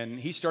him, and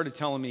he started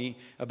telling me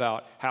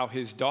about how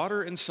his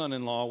daughter and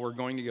son-in-law were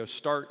going to go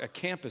start a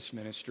campus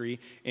ministry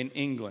in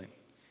England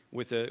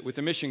with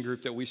a mission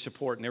group that we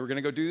support, and they were going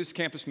to go do this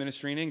campus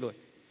ministry in England.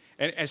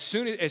 And as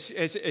soon as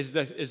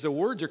the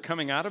words are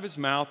coming out of his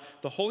mouth,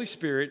 the Holy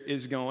Spirit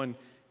is going,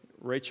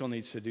 Rachel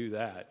needs to do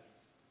that.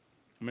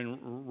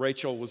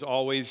 Rachel was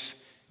always,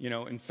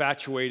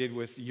 infatuated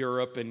with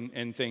Europe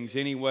and things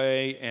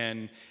anyway,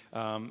 and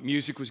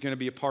music was going to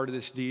be a part of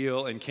this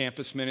deal, and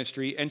campus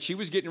ministry, and she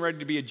was getting ready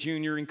to be a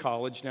junior in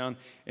college down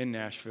in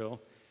Nashville.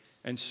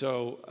 And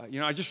so,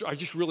 I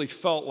just really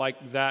felt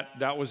like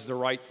that was the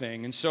right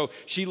thing. And so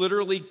she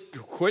literally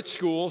quit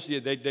school.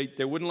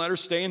 They wouldn't let her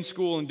stay in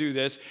school and do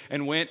this,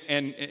 and went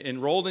and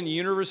enrolled in the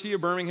University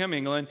of Birmingham,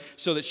 England,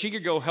 so that she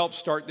could go help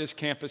start this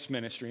campus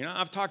ministry. And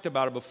I've talked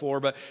about it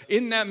before, but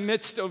in that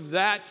midst of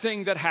that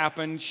thing that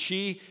happened,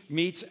 she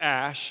meets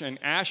Ash, and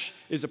Ash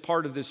is a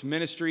part of this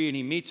ministry, and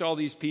he meets all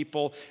these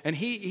people, and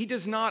he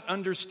does not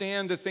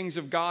understand the things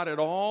of God at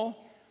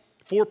all.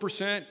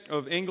 4%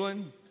 of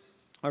England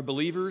are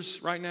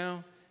believers right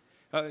now.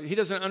 He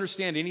doesn't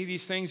understand any of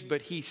these things,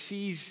 but he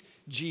sees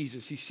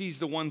Jesus. He sees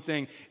the one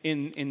thing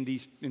in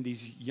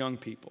these young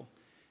people.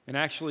 And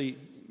actually,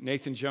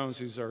 Nathan Jones,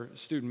 who's our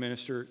student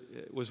minister,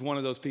 was one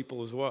of those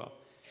people as well.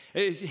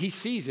 He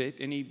sees it,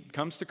 and he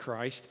comes to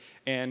Christ,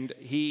 and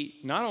he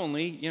not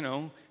only,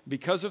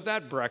 because of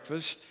that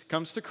breakfast,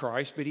 comes to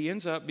Christ, but he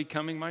ends up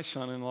becoming my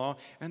son-in-law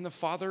and the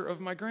father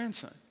of my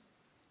grandson.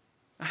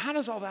 Now, how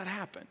does all that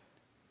happen?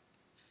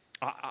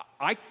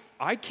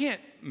 I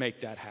can't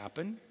make that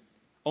happen.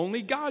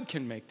 Only God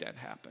can make that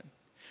happen.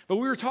 But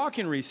we were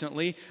talking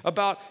recently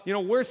about,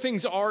 where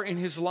things are in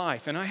his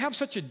life. And I have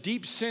such a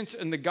deep sense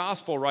in the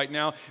gospel right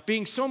now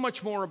being so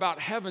much more about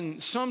heaven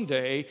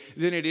someday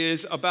than it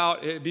is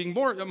about, being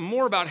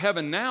more about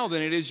heaven now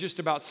than it is just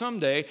about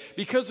someday,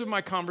 because of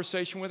my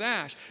conversation with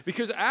Ash.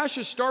 Because Ash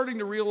is starting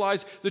to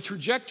realize the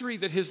trajectory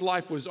that his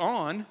life was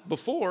on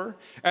before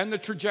and the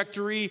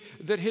trajectory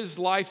that his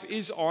life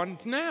is on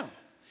now.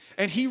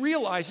 And he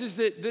realizes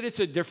that it's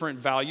a different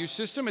value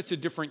system, it's a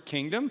different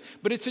kingdom,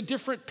 but it's a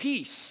different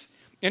peace,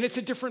 and it's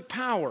a different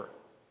power.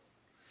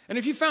 And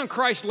if you found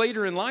Christ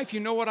later in life, you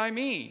know what I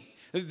mean.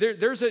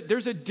 There's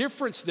a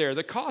difference there.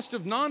 The cost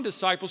of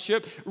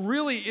non-discipleship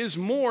really is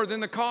more than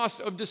the cost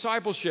of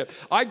discipleship.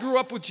 I grew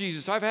up with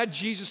Jesus. I've had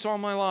Jesus all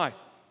my life.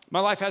 My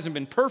life hasn't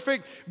been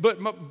perfect,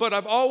 but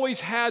I've always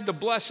had the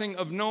blessing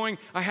of knowing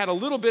I had a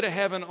little bit of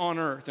heaven on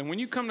earth. And when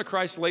you come to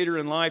Christ later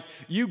in life,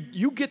 you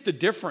get the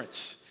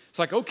difference. It's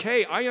like,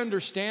 okay, I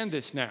understand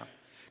this now.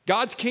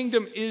 God's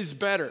kingdom is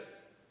better.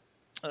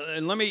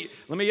 And let me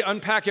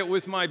unpack it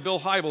with my Bill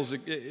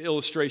Hybels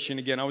illustration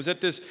again. I was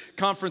at this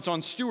conference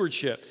on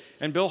stewardship,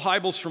 and Bill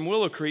Hybels from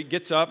Willow Creek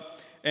gets up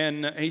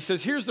and he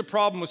says, here's the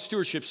problem with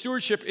stewardship.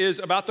 Stewardship is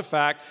about the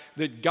fact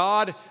that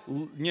God,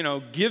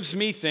 gives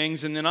me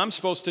things, and then I'm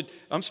supposed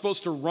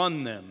to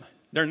run them.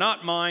 They're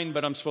not mine,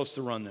 but I'm supposed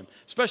to run them,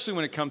 especially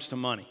when it comes to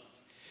money.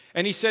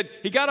 And he said,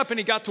 he got up and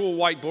he got to a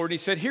whiteboard and he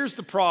said, here's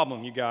the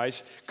problem, you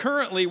guys.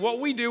 Currently, what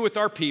we do with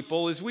our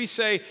people is we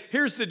say,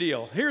 here's the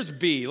deal. Here's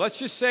B. Let's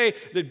just say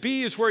that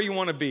B is where you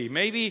want to be.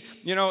 Maybe,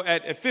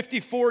 at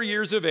 54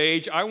 years of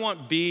age, I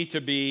want B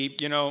to be,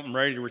 I'm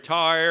ready to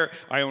retire.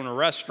 I own a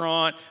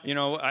restaurant.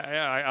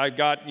 I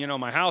got,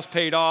 my house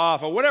paid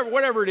off, or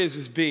whatever it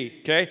is B,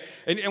 okay?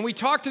 And we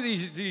talk to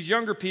these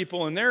younger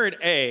people and they're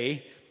at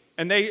A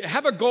and they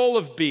have a goal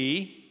of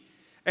B.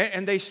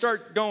 And they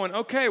start going,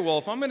 okay, well,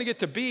 if I'm going to get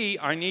to B,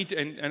 I need to,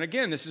 and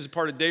again, this is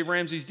part of Dave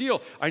Ramsey's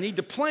deal, I need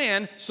to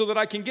plan so that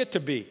I can get to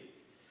B.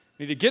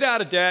 I need to get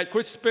out of debt,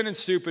 quit spending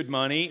stupid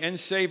money, and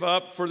save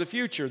up for the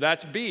future.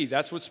 That's B.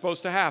 That's what's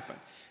supposed to happen.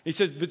 He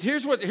says, but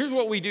here's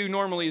what we do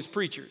normally as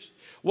preachers.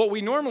 What we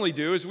normally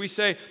do is we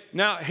say,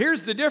 now,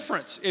 here's the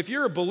difference. If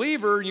you're a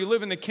believer and you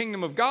live in the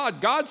kingdom of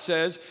God, God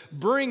says,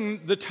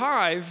 bring the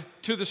tithe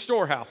to the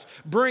storehouse.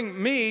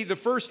 Bring me the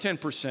first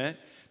 10%.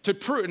 To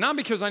prove, not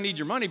because I need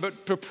your money,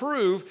 but to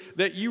prove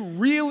that you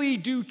really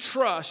do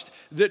trust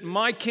that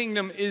my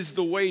kingdom is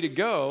the way to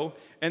go,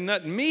 and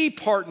let me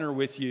partner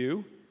with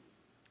you.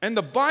 And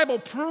the Bible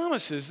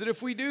promises that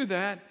if we do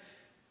that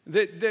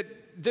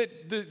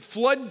the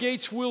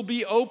floodgates will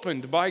be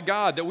opened by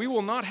God, that we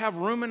will not have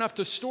room enough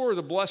to store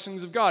the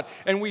blessings of God.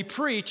 And we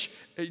preach,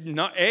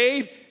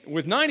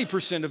 with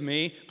 90% of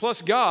me,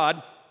 plus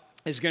God,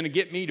 is going to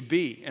get me to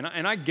B. And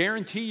I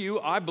guarantee you,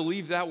 I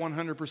believe that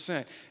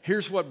 100%.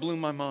 Here's what blew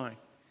my mind.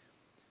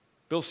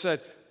 Bill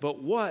said,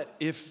 but what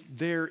if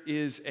there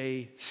is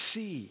a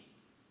C?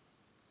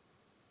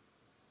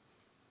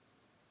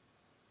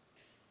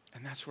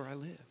 And that's where I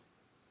live.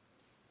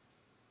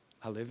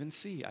 I live in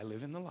C. I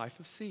live in the life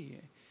of C.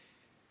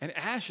 And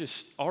Ash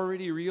is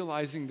already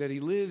realizing that he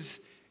lives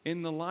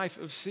in the life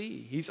of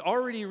C. He's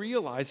already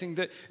realizing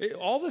that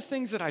all the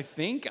things that I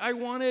think I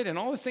wanted and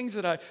all the things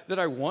that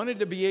I wanted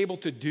to be able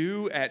to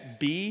do at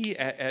B,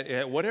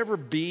 at whatever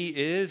B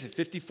is, at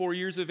 54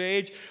 years of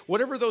age,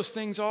 whatever those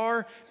things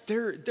are,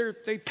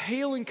 they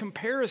pale in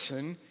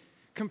comparison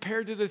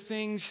compared to the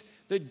things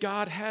that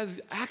God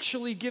has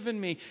actually given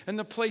me and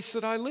the place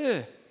that I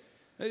live.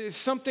 It's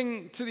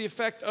something to the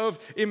effect of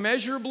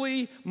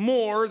immeasurably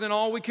more than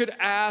all we could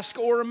ask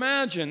or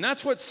imagine.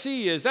 That's what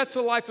C is. That's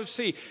the life of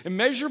C.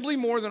 Immeasurably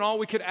more than all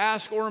we could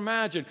ask or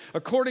imagine,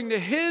 according to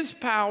His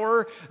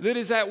power that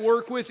is at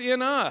work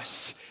within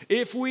us.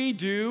 If we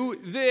do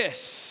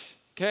this,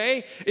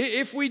 okay?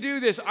 If we do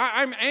this,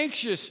 I'm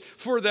anxious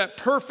for that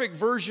perfect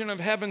version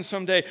of heaven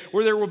someday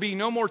where there will be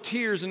no more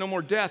tears and no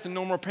more death and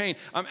no more pain.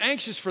 I'm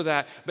anxious for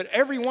that. But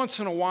every once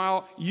in a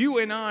while, you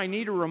and I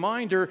need a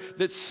reminder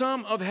that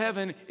some of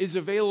heaven is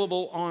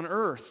available on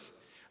earth.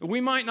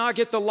 We might not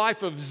get the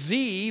life of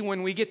Z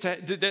when we get to,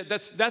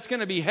 that's going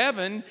to be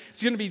heaven.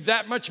 It's going to be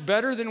that much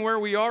better than where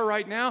we are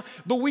right now.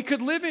 But we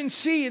could live in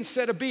C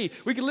instead of B.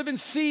 We could live in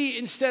C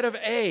instead of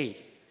A.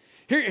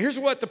 Here's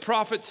what the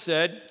prophet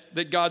said,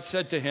 that God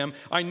said to him.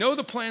 I know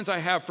the plans I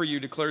have for you,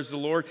 declares the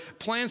Lord.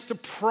 Plans to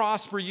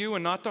prosper you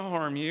and not to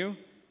harm you.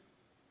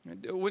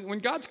 When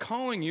God's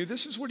calling you,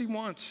 this is what He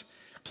wants.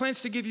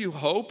 Plans to give you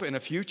hope and a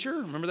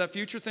future. Remember that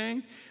future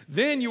thing?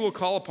 Then you will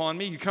call upon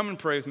me. You come and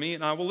pray with me,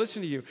 and I will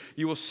listen to you.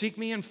 You will seek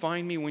me and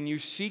find me when you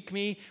seek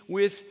me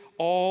with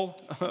all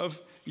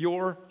of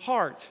your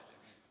heart.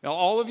 Now,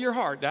 all of your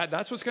heart,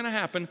 that's what's going to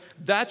happen.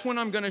 That's when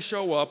I'm going to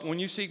show up, when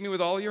you seek me with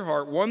all your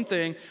heart. One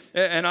thing,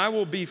 and I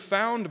will be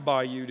found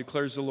by you,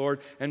 declares the Lord,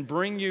 and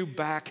bring you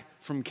back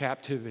from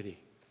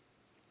captivity.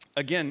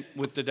 Again,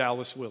 with the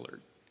Dallas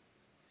Willard.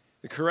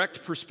 The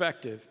correct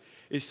perspective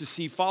is to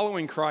see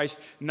following Christ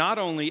not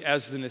only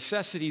as the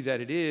necessity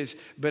that it is,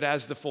 but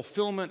as the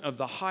fulfillment of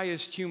the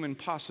highest human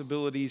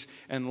possibilities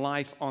and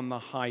life on the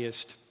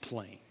highest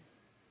plane.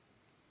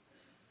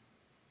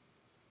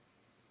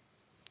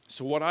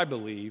 So what I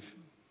believe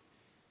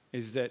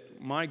is that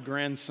my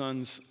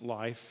grandson's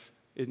life,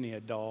 isn't he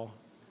a doll?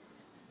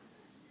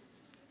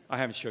 I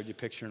haven't showed you a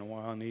picture in a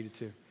while, I needed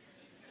to.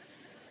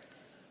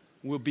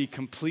 Will be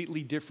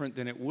completely different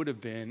than it would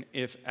have been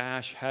if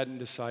Ash hadn't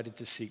decided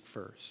to seek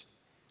first.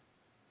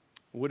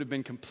 It would have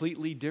been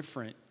completely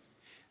different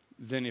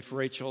than if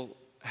Rachel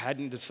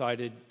hadn't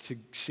decided to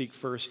seek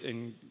first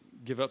and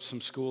give up some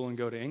school and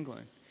go to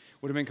England.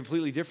 would have been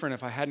completely different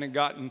if I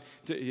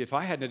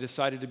hadn't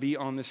decided to be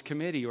on this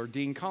committee, or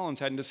Dean Collins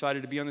hadn't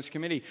decided to be on this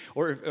committee,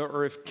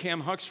 or if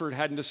Cam Huxford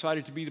hadn't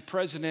decided to be the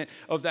president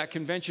of that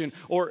convention,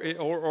 or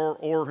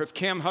if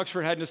Cam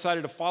Huxford hadn't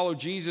decided to follow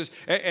Jesus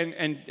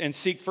and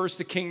seek first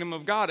the kingdom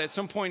of God at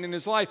some point in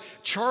his life.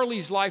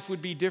 Charlie's life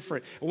would be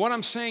different. What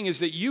I'm saying is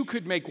that you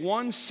could make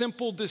one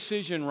simple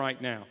decision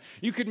right now.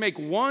 You could make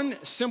one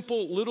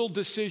simple little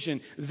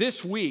decision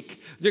this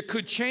week that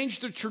could change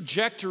the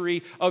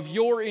trajectory of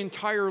your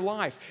entire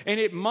life. And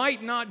it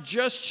might not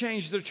just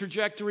change the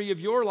trajectory of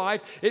your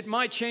life, it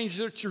might change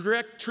the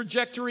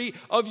trajectory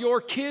of your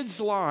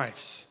kids'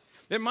 lives.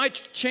 It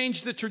might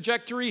change the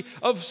trajectory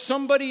of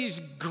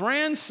somebody's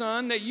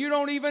grandson that you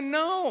don't even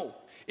know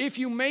if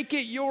you make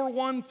it your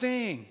one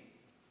thing.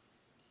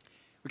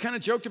 We kind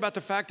of joked about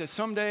the fact that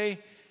someday,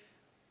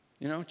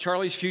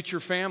 Charlie's future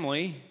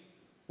family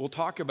will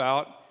talk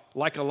about,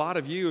 like a lot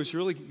of you, it's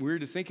really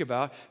weird to think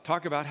about,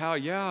 talk about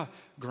how,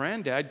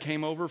 granddad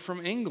came over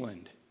from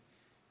England,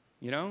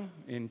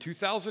 in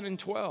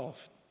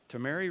 2012 to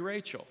marry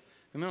Rachel.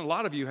 I mean, a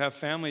lot of you have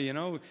family,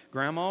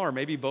 grandma or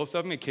maybe both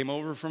of them, it came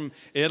over from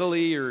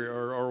Italy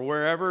or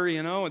wherever,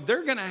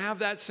 they're going to have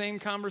that same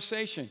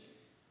conversation.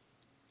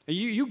 And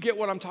you get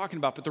what I'm talking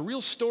about, but the real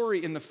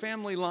story in the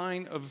family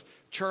line of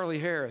Charlie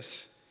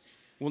Harris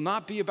will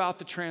not be about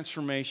the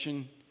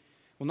transformation,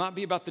 will not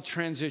be about the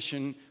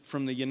transition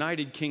from the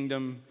United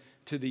Kingdom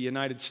to the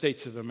United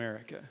States of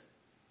America.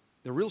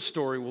 The real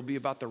story will be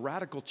about the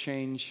radical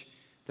change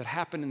that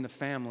happened in the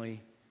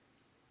family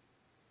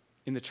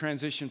in the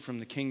transition from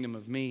the kingdom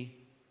of me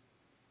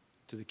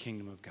to the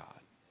kingdom of God.